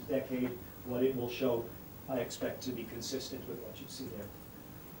recent decade. What it will show, I expect to be consistent with what you see there.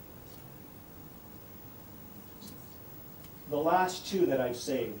 The last two that I've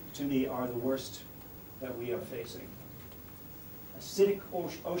saved, to me, are the worst that we are facing. Acidic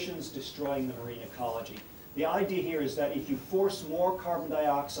oceans destroying the marine ecology. The idea here is that if you force more carbon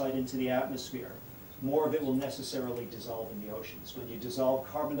dioxide into the atmosphere, more of it will necessarily dissolve in the oceans. When you dissolve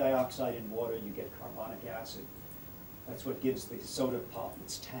carbon dioxide in water, you get carbonic acid. That's what gives the soda pop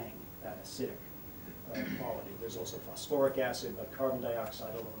its tang, that acidic quality. There's also phosphoric acid, but carbon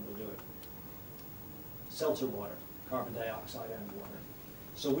dioxide alone will do it. Seltzer water, carbon dioxide and water.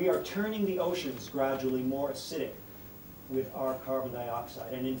 So we are turning the oceans gradually more acidic with our carbon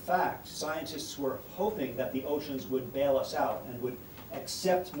dioxide. And in fact, scientists were hoping that the oceans would bail us out and would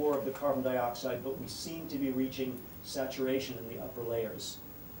accept more of the carbon dioxide, but we seem to be reaching saturation in the upper layers.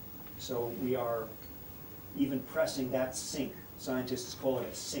 So we are even pressing that sink. Scientists call it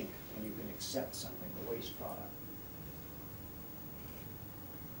a sink, when you can accept something, the waste product.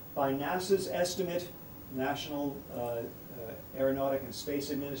 By NASA's estimate, National Aeronautic and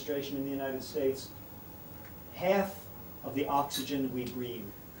Space Administration in the United States, half of the oxygen we breathe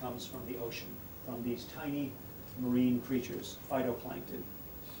comes from the ocean, from these tiny marine creatures, phytoplankton.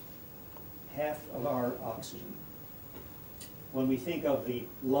 Half of our oxygen. When we think of the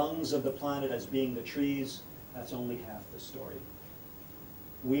lungs of the planet as being the trees, that's only half the story.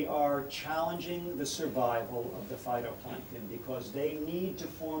 We are challenging the survival of the phytoplankton because they need to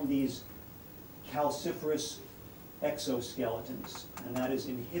form these calciferous exoskeletons, and that is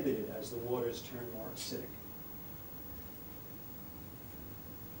inhibited as the waters turn more acidic.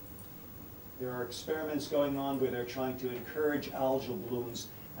 There are experiments going on where they're trying to encourage algal blooms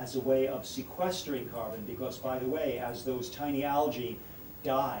as a way of sequestering carbon because, by the way, as those tiny algae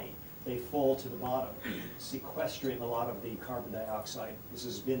die, they fall to the bottom, sequestering a lot of the carbon dioxide. This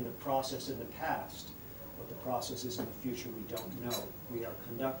has been the process in the past. What the process is in the future, we don't know. We are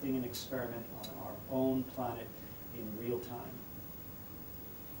conducting an experiment on our own planet in real time.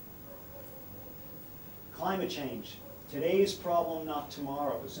 Climate change. Today's problem, not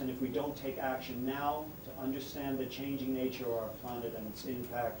tomorrow's. And if we don't take action now to understand the changing nature of our planet and its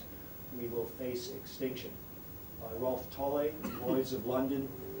impact, we will face extinction. By Rolf Tolle, Lloyds of London,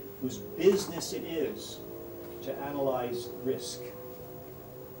 whose business it is to analyze risk.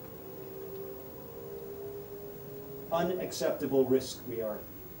 Unacceptable risk we are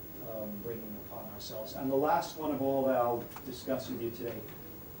bringing upon ourselves. And the last one of all that I'll discuss with you today,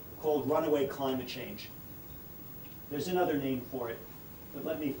 called runaway climate change. There's another name for it, but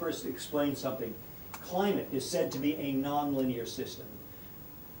let me first explain something. Climate is said to be a nonlinear system.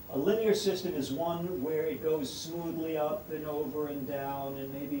 A linear system is one where it goes smoothly up and over and down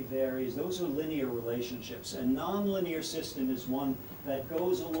and maybe varies. Those are linear relationships. A nonlinear system is one that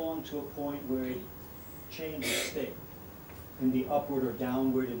goes along to a point where it changes state. It can be upward or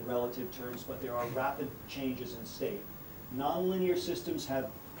downward in relative terms, but there are rapid changes in state. Nonlinear systems have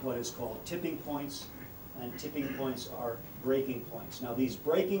what is called tipping points, and tipping points are breaking points. Now, these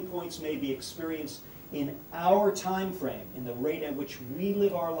breaking points may be experienced in our time frame, in the rate at which we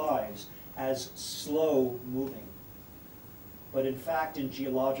live our lives, as slow moving. But in fact, in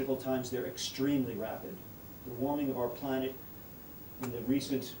geological times, they're extremely rapid. The warming of our planet in the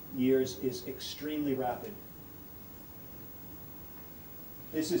recent years is extremely rapid.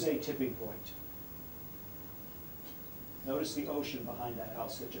 This is a tipping point. Notice the ocean behind that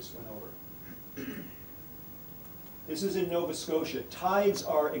house that just went over. This is in Nova Scotia. Tides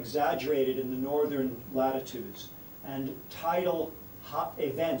are exaggerated in the northern latitudes, and tidal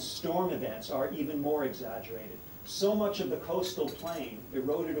events, storm events, are even more exaggerated. So much of the coastal plain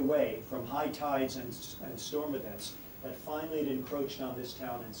eroded away from high tides and storm events that finally it encroached on this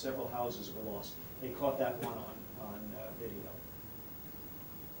town and several houses were lost. They caught that one on video.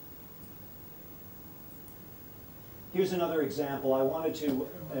 Here's another example. I wanted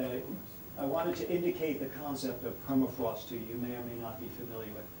to indicate the concept of permafrost to you. You may or may not be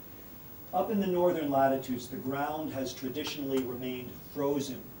familiar with. Up in the northern latitudes, the ground has traditionally remained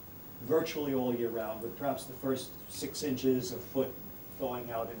frozen virtually all year round, with perhaps the first 6 inches, a foot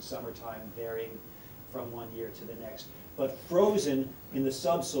thawing out in summertime, varying from one year to the next. But frozen in the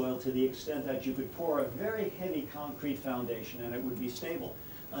subsoil to the extent that you could pour a very heavy concrete foundation and it would be stable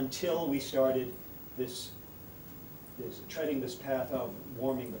until we started treading this path of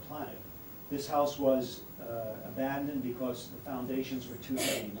warming the planet. This house was abandoned because the foundations were too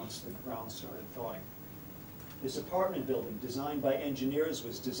heavy once the ground started thawing. This apartment building, designed by engineers,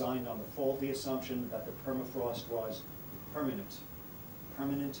 was designed on the faulty assumption that the permafrost was permanent.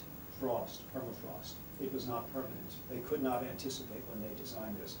 Permanent frost, permafrost. It was not permanent. They could not anticipate when they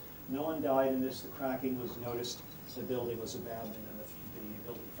designed this. No one died in this. The cracking was noticed. The building was abandoned and the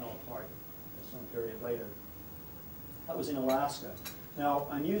building fell apart some period later. That was in Alaska. Now,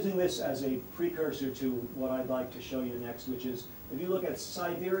 I'm using this as a precursor to what I'd like to show you next, which is, if you look at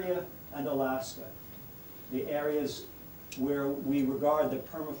Siberia and Alaska, the areas where we regard the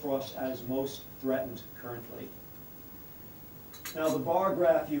permafrost as most threatened currently. Now, the bar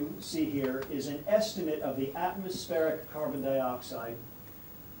graph you see here is an estimate of the atmospheric carbon dioxide,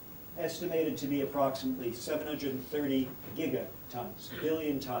 estimated to be approximately 730 gigatons,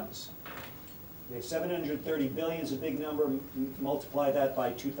 billion tons. Okay, 730 billion is a big number. Multiply that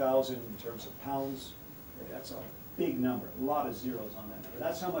by 2,000 in terms of pounds. Okay, that's a big number. A lot of zeros on that number.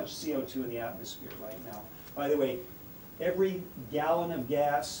 That's how much CO2 in the atmosphere right now. By the way, every gallon of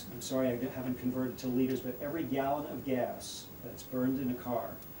gas, I'm sorry I haven't converted to liters, but every gallon of gas that's burned in a car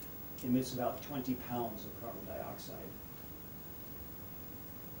emits about 20 pounds of carbon dioxide.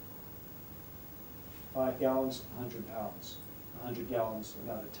 5 gallons, 100 pounds. 100 gallons,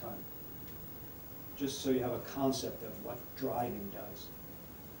 about a ton. Just so you have a concept of what driving does.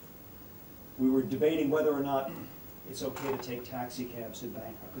 We were debating whether or not it's okay to take taxi cabs in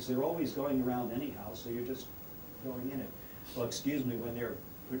Bangkok, because they're always going around anyhow, so you're just going in it. Well, excuse me,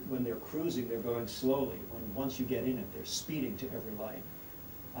 when they're cruising, they're going slowly. Once you get in it, they're speeding to every light.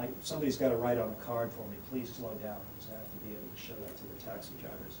 Somebody's got to write on a card for me, please slow down, because I have to be able to show that to the taxi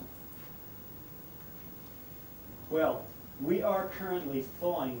drivers. Well, we are currently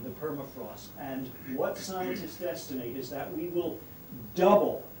thawing the permafrost, and what scientists estimate is that we will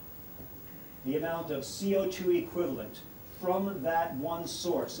double the amount of CO2 equivalent from that one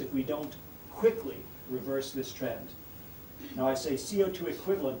source if we don't quickly reverse this trend. Now I say CO2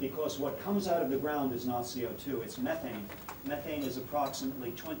 equivalent because what comes out of the ground is not CO2, it's methane. Methane is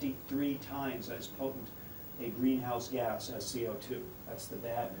approximately 23 times as potent a greenhouse gas as CO2. That's the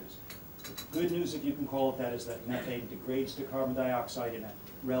bad news. The good news, if you can call it that, is that methane degrades to carbon dioxide in a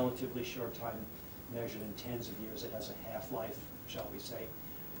relatively short time, measured in tens of years. It has a half-life, shall we say.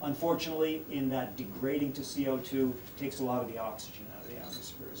 Unfortunately, in that degrading to CO2, it takes a lot of the oxygen out of the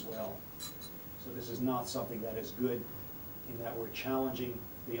atmosphere as well. So this is not something that is good, in that we're challenging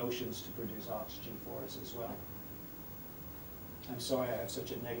the oceans to produce oxygen for us as well. I'm sorry I have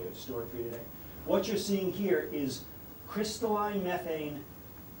such a negative story for you today. What you're seeing here is crystalline methane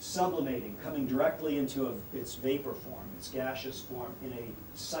sublimating, coming directly into its vapor form, its gaseous form, in a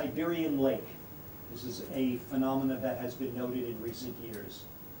Siberian lake. This is a phenomenon that has been noted in recent years.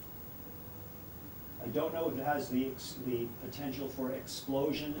 I don't know if it has the potential for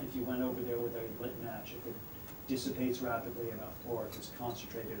explosion if you went over there with a lit match, if it dissipates rapidly enough, or if it's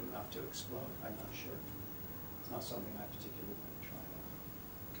concentrated enough to explode. I'm not sure. It's not something I particularly want to try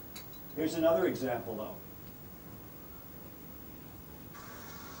out. Here's another example, though.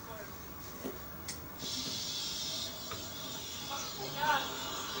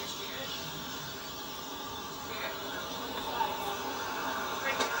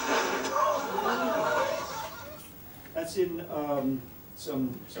 That's in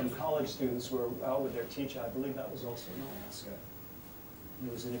some college students were out with their teacher. I believe that was also in Alaska.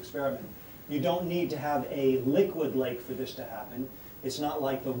 It was an experiment. You don't need to have a liquid lake for this to happen. It's not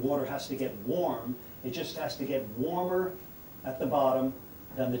like the water has to get warm. It just has to get warmer at the bottom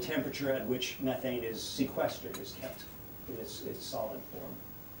than the temperature at which methane is sequestered, is kept in its solid form.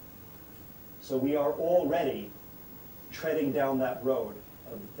 So we are already treading down that road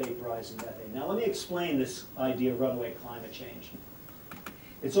of vaporizing methane. Now let me explain this idea of runaway climate change.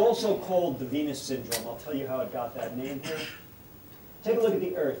 It's also called the Venus syndrome. I'll tell you how it got that name here. Take a look at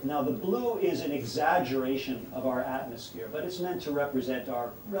the Earth. Now the blue is an exaggeration of our atmosphere, but it's meant to represent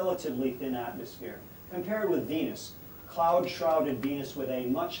our relatively thin atmosphere. Compared with Venus, cloud-shrouded Venus with a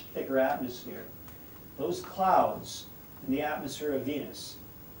much thicker atmosphere. Those clouds in the atmosphere of Venus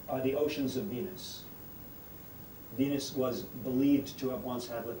are the oceans of Venus. Venus was believed to have once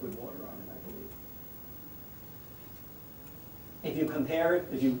had liquid water on it, I believe. If you compare,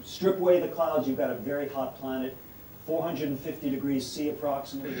 if you strip away the clouds, you've got a very hot planet, 450 degrees C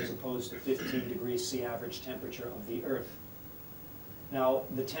approximately, as opposed to 15 degrees C average temperature of the Earth. Now,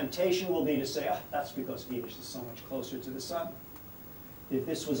 the temptation will be to say, oh, that's because Venus is so much closer to the sun. If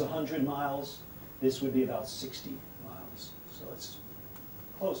this was 100 miles, this would be about 60 miles. So it's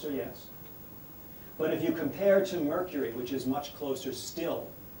closer, yes. But if you compare to Mercury, which is much closer still,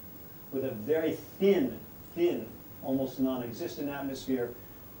 with a very thin, almost non-existent atmosphere,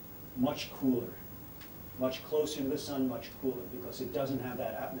 much cooler. Much closer to the sun, much cooler, because it doesn't have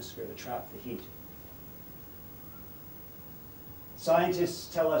that atmosphere to trap the heat.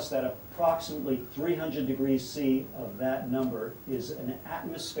 Scientists tell us that approximately 300 degrees C of that number is an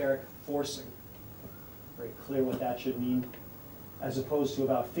atmospheric forcing. Very clear what that should mean, as opposed to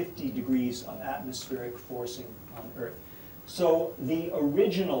about 50 degrees of atmospheric forcing on Earth. So the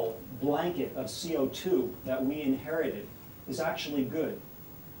original blanket of CO2 that we inherited is actually good.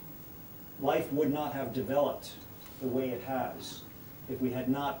 Life would not have developed the way it has if we had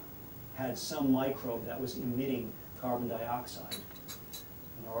not had some microbe that was emitting carbon dioxide.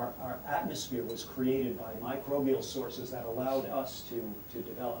 You know, our atmosphere was created by microbial sources that allowed us to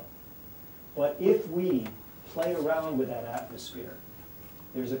develop. But if we play around with that atmosphere,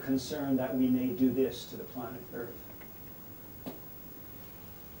 there's a concern that we may do this to the planet Earth.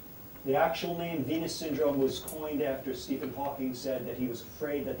 The actual name Venus syndrome was coined after Stephen Hawking said that he was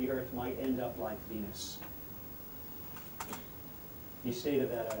afraid that the Earth might end up like Venus. He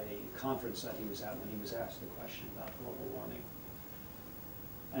stated that at a conference that he was at when he was asked the question about global warming.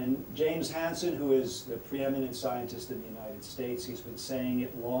 And James Hansen, who is the preeminent scientist in the United States, he's been saying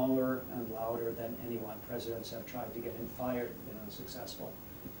it longer and louder than anyone. Presidents have tried to get him fired, been unsuccessful.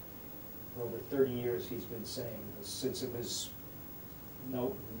 For over 30 years he's been saying this, since it was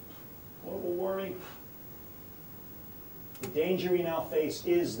no global warming. The danger we now face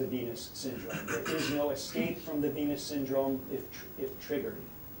is the Venus syndrome. There is no escape from the Venus syndrome if triggered.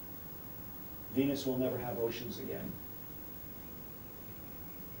 Venus will never have oceans again.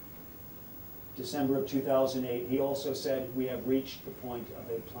 December of 2008, he also said, we have reached the point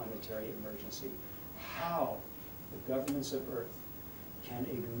of a planetary emergency. How the governments of Earth can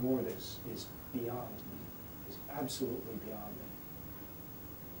ignore this is beyond me, is absolutely beyond me.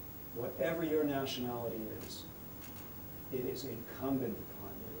 Whatever your nationality is, it is incumbent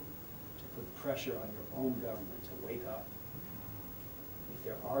upon you to put pressure on your own government to wake up if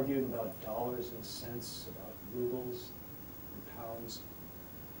they're arguing about dollars and cents, about rubles and pounds,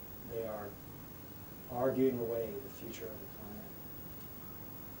 they are arguing away the future of the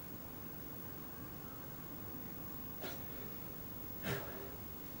planet.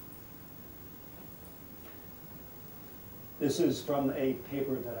 This is from a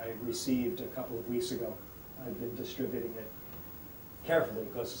paper that I received a couple of weeks ago. I've been distributing it carefully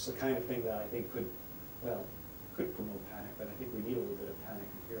because it's the kind of thing that I think could promote panic, but I think we need a little bit of panic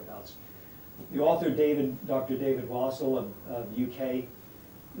hereabouts. The author, Dr. David Wassel of UK,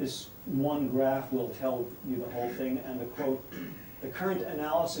 this one graph will tell you the whole thing, and the quote, "The current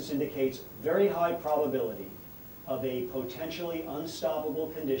analysis indicates very high probability of a potentially unstoppable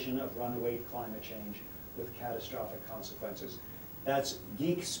condition of runaway climate change with catastrophic consequences." That's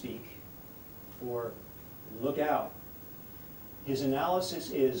geek speak for look out. His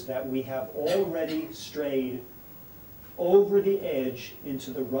analysis is that we have already strayed over the edge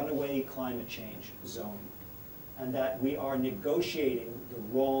into the runaway climate change zone, and that we are negotiating the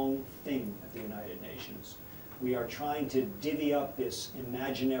wrong thing at the United Nations. We are trying to divvy up this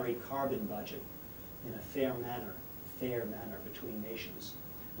imaginary carbon budget in a fair manner between nations,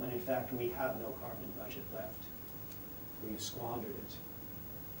 when in fact we have no carbon budget left. We've squandered it.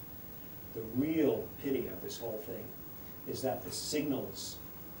 The real pity of this whole thing is that the signals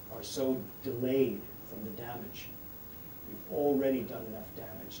are so delayed from the damage. We've already done enough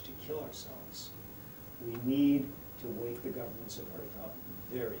damage to kill ourselves. We need to wake the governments of Earth up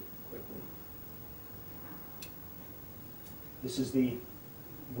very quickly. This is the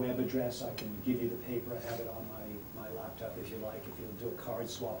web address. I can give you the paper. I have it on my laptop if you like. If you'll do a card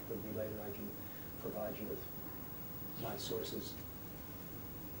swap with me later, I can provide you with my sources.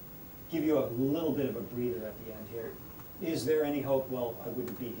 Give you a little bit of a breather at the end here. Is there any hope? Well, I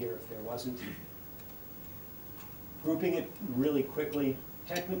wouldn't be here if there wasn't. Grouping it really quickly,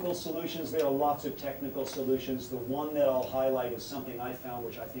 technical solutions, there are lots of technical solutions. The one that I'll highlight is something I found,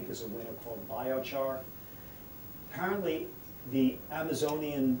 which I think is a winner, called biochar. Apparently, the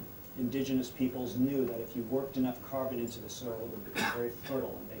Amazonian indigenous peoples knew that if you worked enough carbon into the soil, it would become very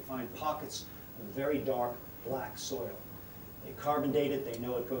fertile, and they find pockets of very dark black soil. They carbon date it, they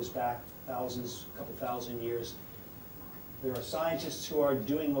know it goes back thousands, a couple thousand years. There are scientists who are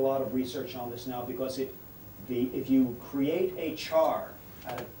doing a lot of research on this now because if you create a char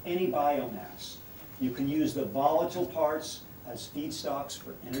out of any biomass, you can use the volatile parts as feedstocks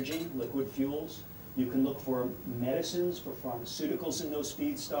for energy, liquid fuels. You can look for medicines, for pharmaceuticals in those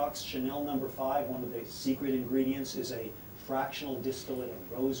feedstocks. Chanel No. 5, one of the secret ingredients, is a fractional distillate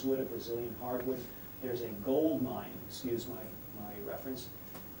of rosewood, a Brazilian hardwood. There's a gold mine, excuse my reference,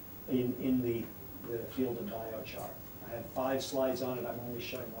 in the field of biochar. I have 5 slides on it. I'm only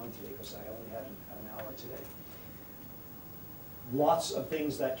showing one today because I only had an hour today. Lots of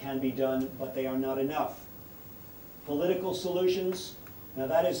things that can be done, but they are not enough. Political solutions, now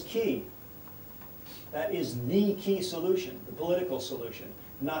that is key. That is the key solution, the political solution,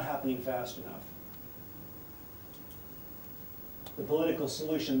 not happening fast enough. The political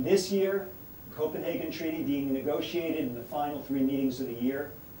solution this year, the Copenhagen Treaty being negotiated in the final 3 meetings of the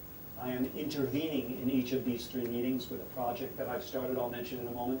year. I am intervening in each of these 3 meetings with a project that I've started, I'll mention in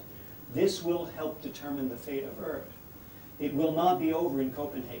a moment. This will help determine the fate of Earth. It will not be over in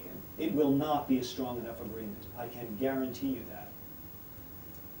Copenhagen. It will not be a strong enough agreement. I can guarantee you that.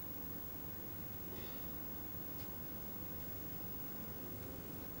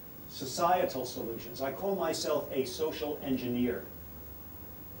 Societal solutions. I call myself a social engineer.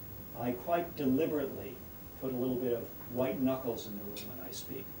 I quite deliberately put a little bit of white knuckles in the room when I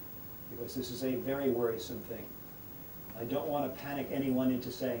speak, because this is a very worrisome thing. I don't want to panic anyone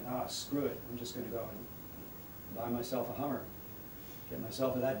into saying, screw it, I'm just going to go and buy myself a Hummer, get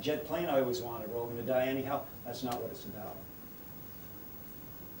myself that jet plane I always wanted, we're all going to die anyhow. That's not what it's about.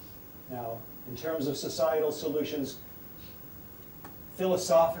 Now, in terms of societal solutions,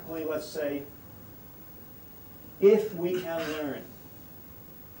 philosophically, let's say, if we can learn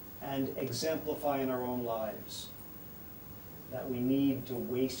and exemplify in our own lives that we need to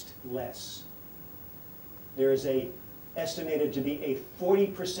waste less, there is estimated to be a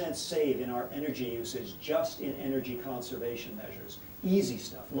 40% save in our energy usage just in energy conservation measures. Easy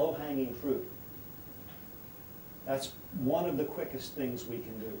stuff, low-hanging fruit. That's one of the quickest things we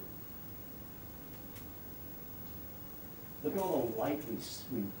can do. Look at all the light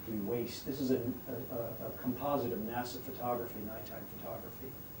we waste. This is a composite of NASA photography, nighttime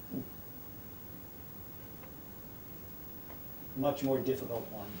photography. Much more difficult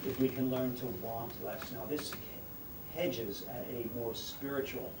one, if we can learn to want less. Now this hedges at a more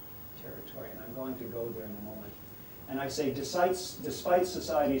spiritual territory, and I'm going to go there in a moment. And I say, despite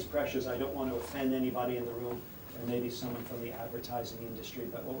society's pressures, I don't want to offend anybody in the room, or maybe someone from the advertising industry,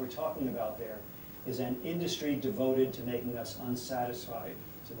 but what we're talking about there is an industry devoted to making us unsatisfied,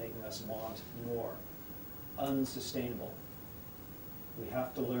 to making us want more, unsustainable. We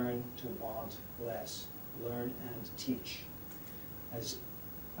have to learn to want less, learn and teach. As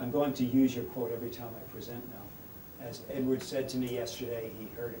I'm going to use your quote every time I present now. As Edward said to me yesterday, he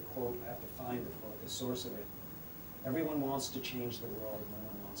heard a quote, I have to find the quote, the source of it. Everyone wants to change the world, no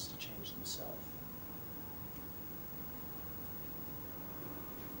one wants to change themselves.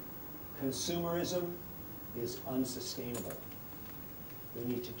 Consumerism is unsustainable. We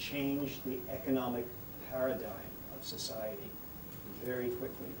need to change the economic paradigm of society very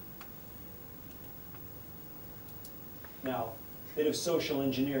quickly. Now, a bit of social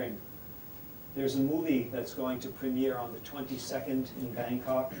engineering. There's a movie that's going to premiere on the 22nd in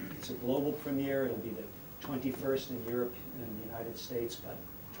Bangkok. It's a global premiere. It'll be the 21st in Europe and the United States, but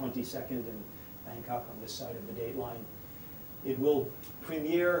 22nd in Bangkok on this side of the date line. It will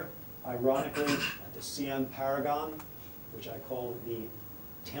premiere, ironically, at the Siam Paragon, which I call the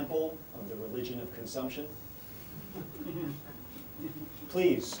temple of the religion of consumption.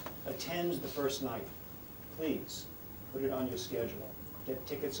 Please attend the first night. Please put it on your schedule. Get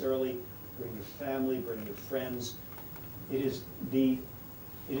tickets early. Bring your family. Bring your friends. It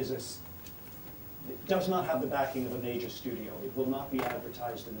does not have the backing of a major studio. It will not be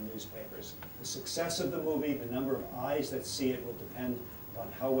advertised in the newspapers. The success of the movie, the number of eyes that see it, will depend on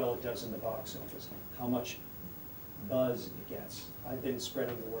how well it does in the box office, how much buzz it gets. I've been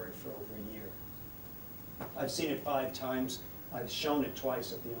spreading the word for over a year. I've seen it 5 times. I've shown it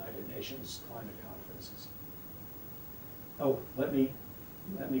twice at the United Nations climate conferences. Oh, let me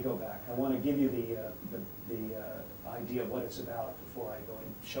go back. I want to give you the idea of what it's about before I go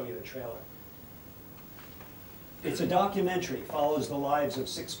and show you the trailer. It's a documentary, follows the lives of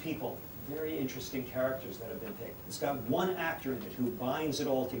 6 people, very interesting characters that have been picked. It's got one actor in it who binds it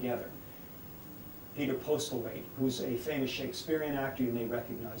all together. Peter Postlethwaite, who's a famous Shakespearean actor. You may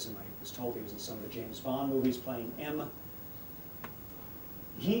recognize him. I was told he was in some of the James Bond movies playing M.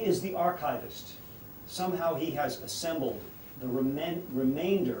 He is the archivist. Somehow he has assembled the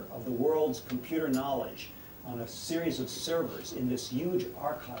remainder of the world's computer knowledge on a series of servers in this huge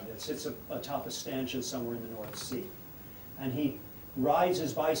archive that sits atop a stanchion somewhere in the North Sea. And he rides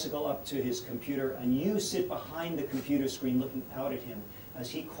his bicycle up to his computer, and you sit behind the computer screen looking out at him as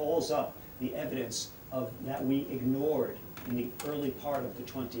he calls up the evidence that we ignored in the early part of the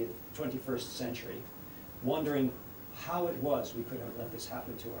 21st century, wondering how it was we could have let this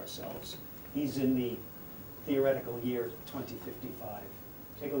happen to ourselves. He's in the theoretical year 2055.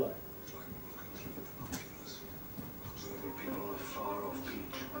 Take a look. It's like looking through the binoculars, observing people on a far-off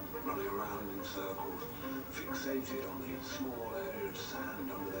beach, running around in circles, fixated on the small area of sand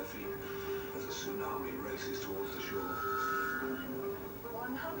under their feet as a tsunami races towards the shore.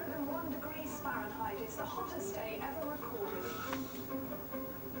 101 degrees Fahrenheit is the hottest day ever recorded.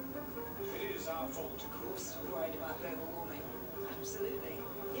 It is our fault, of course. I'm worried about global warming. Absolutely.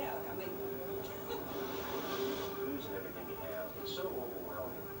 Yeah, I mean... Losing everything we have, it's so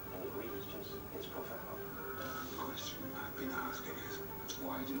overwhelming, and the grief is just, it's profound. The question I've been asking is,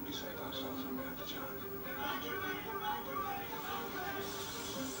 why didn't we save ourselves when we had the chance?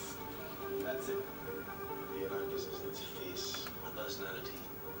 That's it. Leonidas needs to face a personality.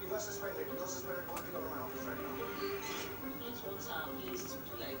 You got suspended what you got around for Freddy. That's what I'm used to,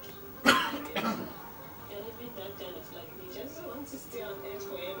 like, and be that kind of like me, just want to stay on earth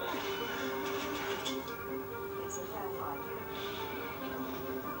forever. It's a fair fight. I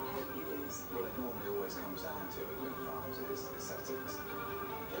hope you lose. Well, it normally always comes down to it when farms is aesthetics.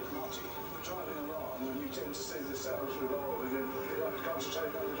 Marty, we're driving along and you tend to see the cells revolving and you have to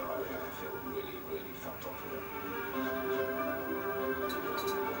concentrate on the driving. I feel really, really fucked off with it.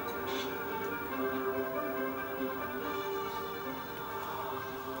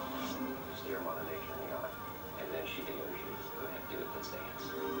 Steer Mother Nature in the eye, and then she did her shoes. Go ahead, do it, let's dance.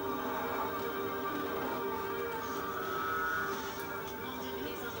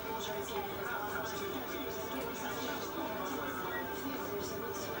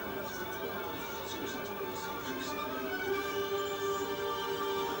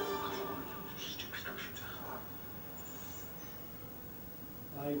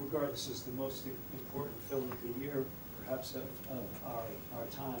 I regard this as the most important film of the year, perhaps of our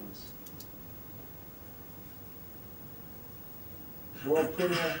times. World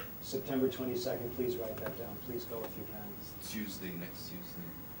premiere, September 22nd. Please write that down. Please go if you can. Tuesday, next Tuesday.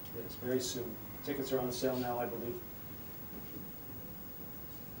 It's very soon. Tickets are on sale now, I believe.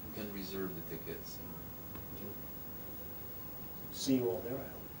 You can reserve the tickets. see you all there, I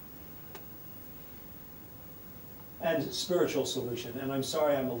hope. And spiritual solution. And I'm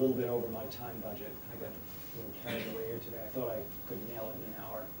sorry I'm a little bit over my time budget. I got a little carried away here today. I thought I could nail it in an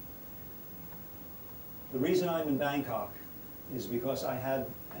hour. The reason I'm in Bangkok is because I had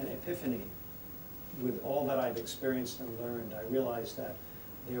an epiphany. With all that I've experienced and learned, I realized that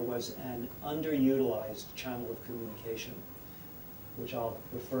there was an underutilized channel of communication, which I'll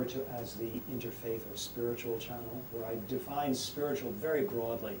refer to as the interfaith or spiritual channel, where I define spiritual very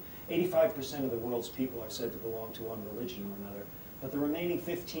broadly. 85% of the world's people are said to belong to one religion or another, but the remaining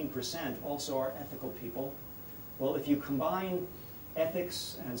 15% also are ethical people. Well, if you combine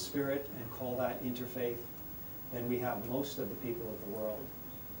ethics and spirit and call that interfaith, then we have most of the people of the world.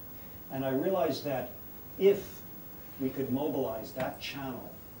 And I realized that if we could mobilize that channel,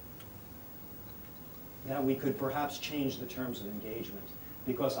 that we could perhaps change the terms of engagement.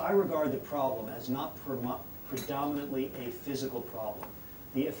 Because I regard the problem as not predominantly a physical problem.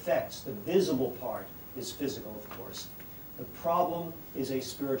 The effects, the visible part, is physical, of course. The problem is a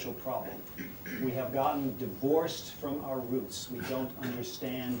spiritual problem. We have gotten divorced from our roots. We don't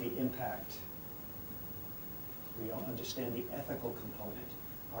understand the impact. We don't understand the ethical component.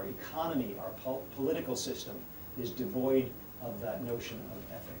 Our economy, our political system is devoid of that notion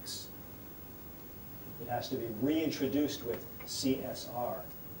of ethics. It has to be reintroduced with CSR.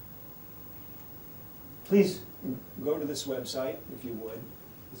 Please go to this website, if you would.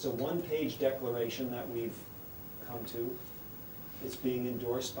 It's a one-page declaration that we've come to. It's being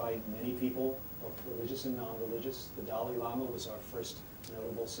endorsed by many people, both religious and non-religious. The Dalai Lama was our first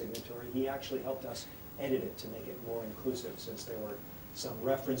notable signatory. He actually helped us edit it to make it more inclusive, since there were some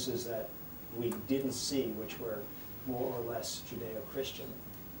references that we didn't see, which were more or less Judeo-Christian.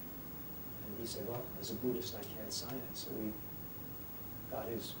 And he said, well, as a Buddhist, I can't sign it. So we got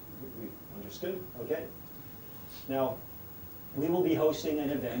his, we understood, okay. Now, we will be hosting an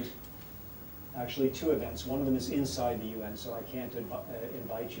event, actually 2 events. One of them is inside the UN, so I can't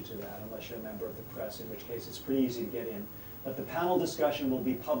invite you to that unless you're a member of the press, in which case it's pretty easy to get in. But the panel discussion will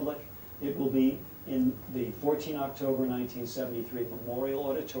be public. It will be in the 14 October 1973 Memorial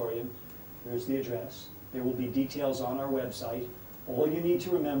Auditorium. Here's the address. There will be details on our website. All you need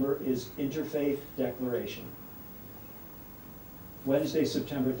to remember is Interfaith Declaration. Wednesday,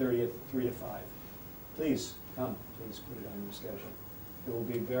 September 30th, 3 to 5. Please come. Please put it on your schedule. It will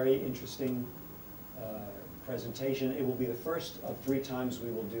be a very interesting presentation. It will be the first of 3 times we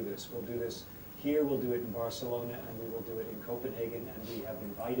will do this. We'll do this here, we'll do it in Barcelona, and we will do it in Copenhagen, and we have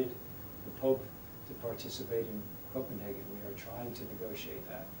invited the Pope to participate in Copenhagen. We are trying to negotiate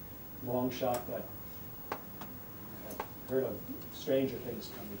that. Long shot, but I've heard of stranger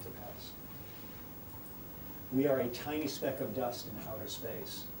things coming to pass. We are a tiny speck of dust in outer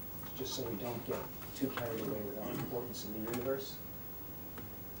space, just so we don't get too carried away with our importance in the universe.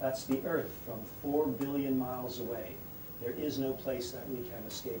 That's the Earth from 4 billion miles away. There is no place that we can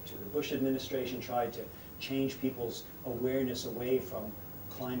escape to. The Bush administration tried to change people's awareness away from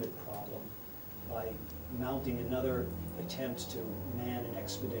climate problem by mounting another attempt to man an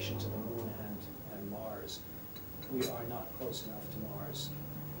expedition to the moon and Mars. We are not close enough to Mars,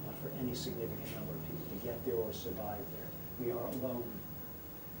 not for any significant number of people to get there or survive there. We are alone.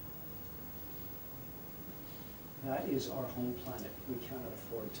 That is our home planet. We cannot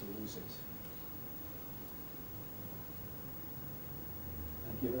afford to lose it.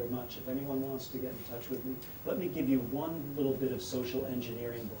 Thank you very much. If anyone wants to get in touch with me, let me give you one little bit of social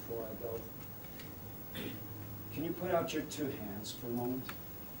engineering before I go. Can you put out your 2 hands for a moment?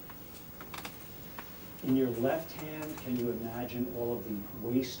 In your left hand, can you imagine all of the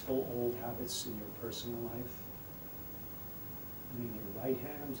wasteful old habits in your personal life? And in your right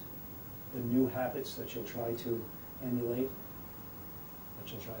hand, the new habits that you'll try to emulate,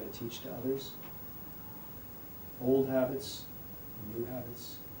 that you'll try to teach to others. Old habits, new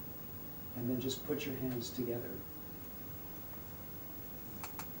habits, and then just put your hands together.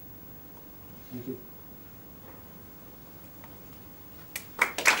 Thank you.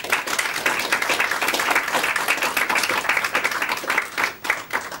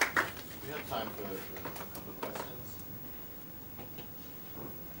 We have time for a couple of questions.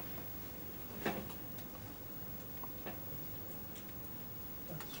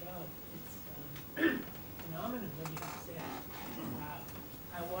 It's phenomenal what you have said.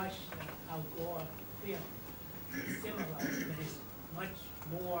 I watched Al Gore film, similar, but it's much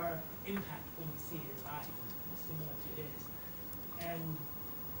more impact when you see it live, similar to this. And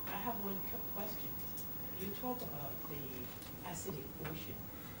I have one question. You talk about the acidic ocean.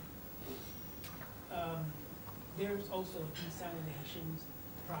 There's also a desalination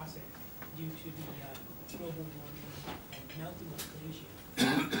process due to the global warming and melting of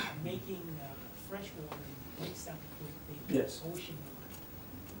glaciers, making fresh water mixed up with the Yes. ocean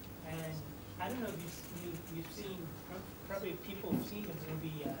water. And I don't know if you've seen, probably people have seen the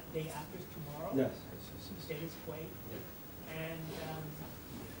movie Day After Tomorrow. Yes. Dennis Quaid. And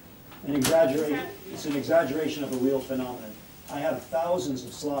It's an exaggeration of a real phenomenon. I have thousands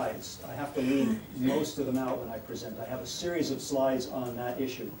of slides. I have to leave most of them out when I present. I have a series of slides on that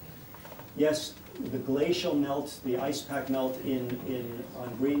issue. Yes, the glacial melt, the ice pack melt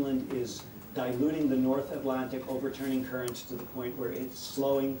on Greenland is diluting the North Atlantic overturning currents to the point where it's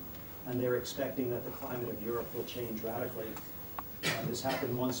slowing, and they're expecting that the climate of Europe will change radically. This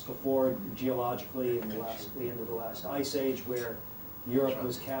happened once before geologically in the end of the last ice age, where Europe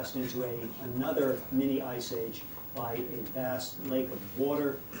was cast into another mini ice age by a vast lake of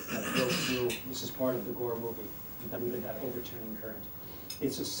water that broke through. This is part of the Gore movie, that diluted that overturning current.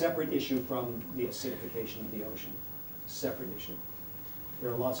 It's a separate issue from the acidification of the ocean. Separate issue.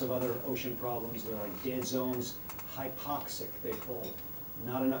 There are lots of other ocean problems. There are dead zones, hypoxic they're called.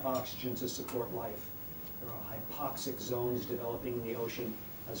 Not enough oxygen to support life. There are hypoxic zones developing in the ocean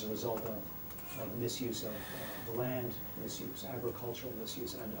as a result of misuse of land misuse, agricultural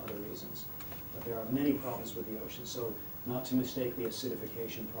misuse, and other reasons. But there are many problems with the ocean, so not to mistake the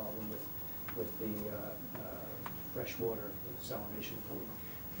acidification problem with the fresh water, the salination fluid.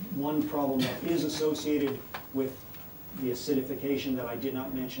 One problem that is associated with the acidification that I did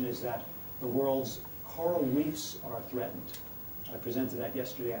not mention is that the world's coral reefs are threatened. I presented that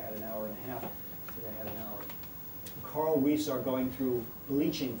yesterday. I had an hour and a half. Today I had an hour. Coral reefs are going through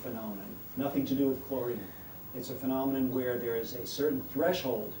bleaching phenomenon, nothing to do with chlorine. It's a phenomenon where there is a certain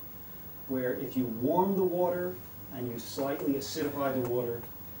threshold where if you warm the water and you slightly acidify the water,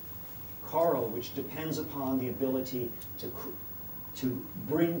 coral, which depends upon the ability to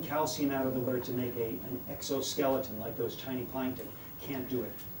bring calcium out of the water to make an exoskeleton like those tiny plankton, can't do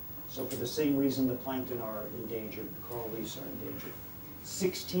it. So for the same reason the plankton are endangered, the coral reefs are endangered.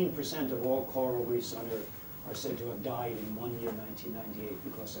 16% of all coral reefs on Earth are said to have died in one year, 1998,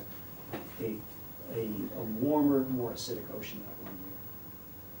 because of a warmer, more acidic ocean that one year.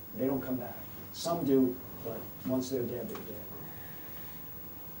 They don't come back. Some do, but once they're dead, they're dead.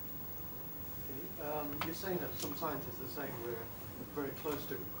 Okay. You're saying that some scientists are saying we're very close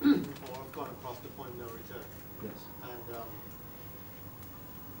to, or have gone across the point of no return. Yes.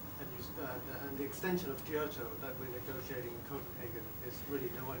 And the extension of Kyoto that we're negotiating in Copenhagen is really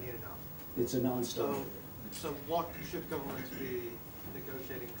nowhere near enough. It's a non-stop. So what should governments be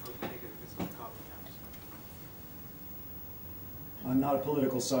negotiating in Copenhagen if it's not carbon caps? I'm not a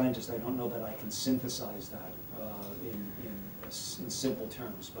political scientist. I don't know that I can synthesize that in simple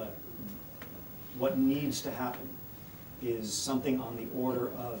terms. But what needs to happen is something on the order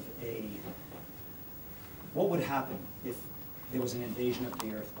of what would happen if there was an invasion of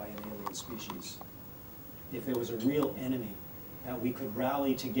the Earth by an alien species? If there was a real enemy that we could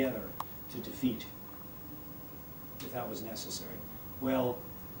rally together to defeat, if that was necessary. Well,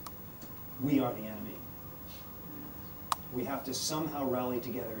 we are the enemy. We have to somehow rally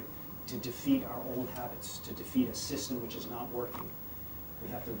together to defeat our old habits, to defeat a system which is not working. We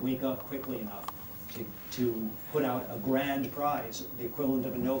have to wake up quickly enough to put out a grand prize, the equivalent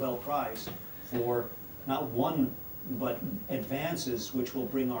of a Nobel Prize, for not one, but advances which will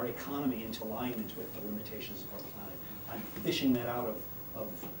bring our economy into alignment with the limitations of our planet. I'm fishing that out of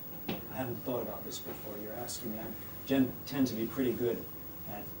I haven't thought about this before. You're asking me. I tend to be pretty good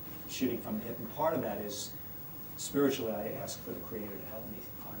at shooting from the hip, and part of that is spiritually I ask for the Creator to help me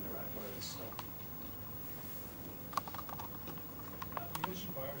find the right words. So. You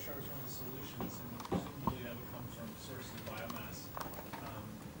mentioned biochar as one of the solutions, and presumably that would come from sources of biomass.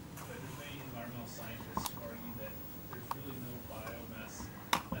 But there's many environmental scientists who argue that there's really no biomass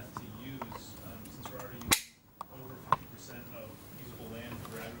left to use, since we're already using over 50% of usable land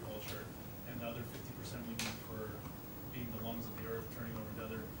for agriculture, and the other 50% we need for being the lungs of the earth, turning over the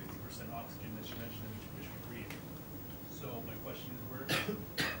other 50% oxygen that you mentioned, which we breathe. So my question is,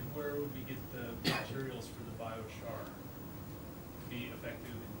 where would we get the materials for the biochar to be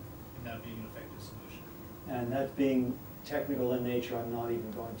effective in that being an effective solution? And that being technical in nature, I'm not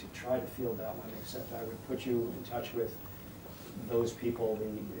even going to try to field that one, except I would put you in touch with those people,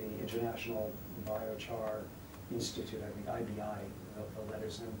 the International Biochar Institute, I think IBI, the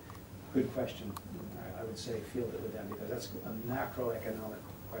letters. And good question. I would say field it with them, because that's a macroeconomic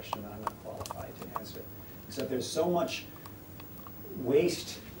question that I'm not qualified to answer. Except there's so much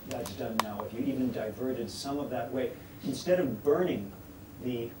waste that's done now. If you even diverted some of that waste, instead of burning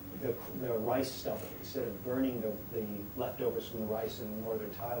the the rice stubble, instead of burning the leftovers from the rice in northern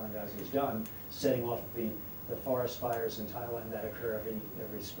Thailand as is done, setting off the forest fires in Thailand that occur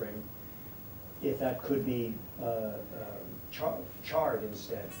every spring, if that could be charred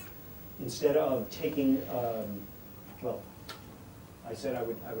instead of taking, well, I said I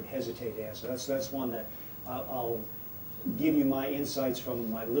would hesitate to answer. That's one that I'll give you my insights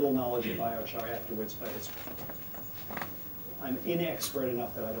from my little knowledge of biochar afterwards, but I'm inexpert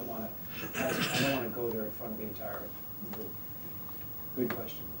enough that I don't want to go there in front of the entire group. Good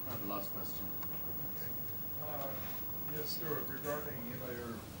question. I have a last question. Yes, Stuart, regarding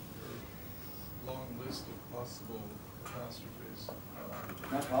your long list of possible catastrophes.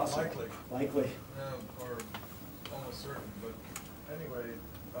 Not possible. Likely. Or almost certain, but anyway,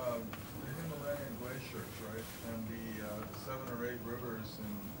 the Himalayan glaciers, right, and the 7 or 8 rivers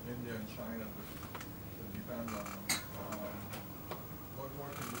in India and China that depend on them. What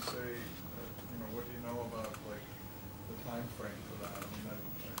more can you say? What do you know about like the time frame for that? I mean, I've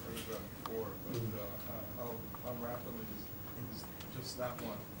heard that before, but how rapidly is just that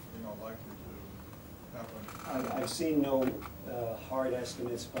one, likely to happen? I've seen no hard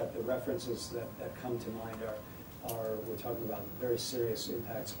estimates, but the references that come to mind are we're talking about very serious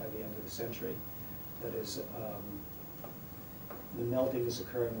impacts by the end of the century. That is, the melting is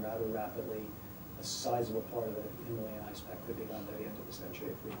occurring rather rapidly. A sizable part of the Himalayan ice pack could be gone by the end of the century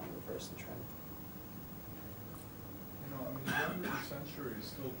if we want to reverse the trend. The end of the century is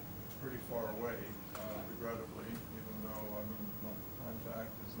still pretty far away, regrettably, even though, time to act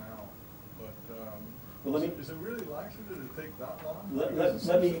is now. But is it really likely that it'll take that long?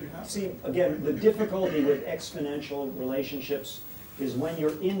 Let me see, again, the difficulty with exponential relationships is when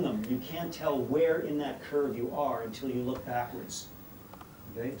you're in them, you can't tell where in that curve you are until you look backwards.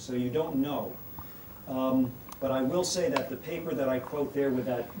 Okay, so you don't know. But I will say that the paper that I quote there with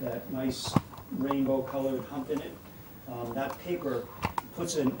that nice rainbow-colored hump in it, that paper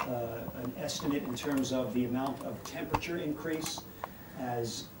puts an estimate in terms of the amount of temperature increase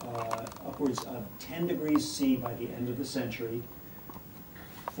as upwards of 10 degrees C by the end of the century,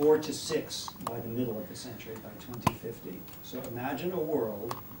 4 to 6 by the middle of the century, by 2050. So imagine a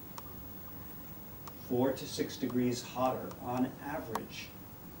world 4 to 6 degrees hotter on average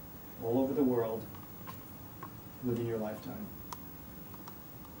all over the world within your lifetime.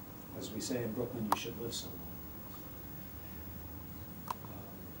 As we say in Brooklyn, you should live so long.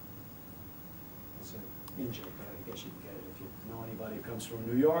 It's an in-joke, but I guess you can get it if you know anybody who comes from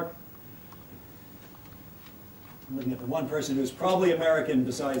New York. I'm looking at the one person who's probably American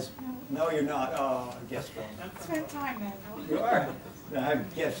besides, no you're not, oh, I guessed wrong. It's my time, man. You are? I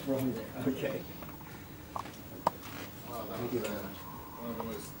guessed wrong, okay. Wow, that was one of the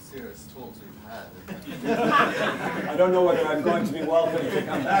most serious talks we've had. I don't know whether I'm going to be welcome to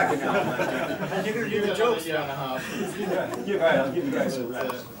come back or not. You're going to do the jokes. Year and a half. Right, I'll give you guys a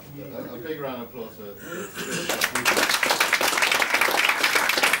rest. A big round of applause for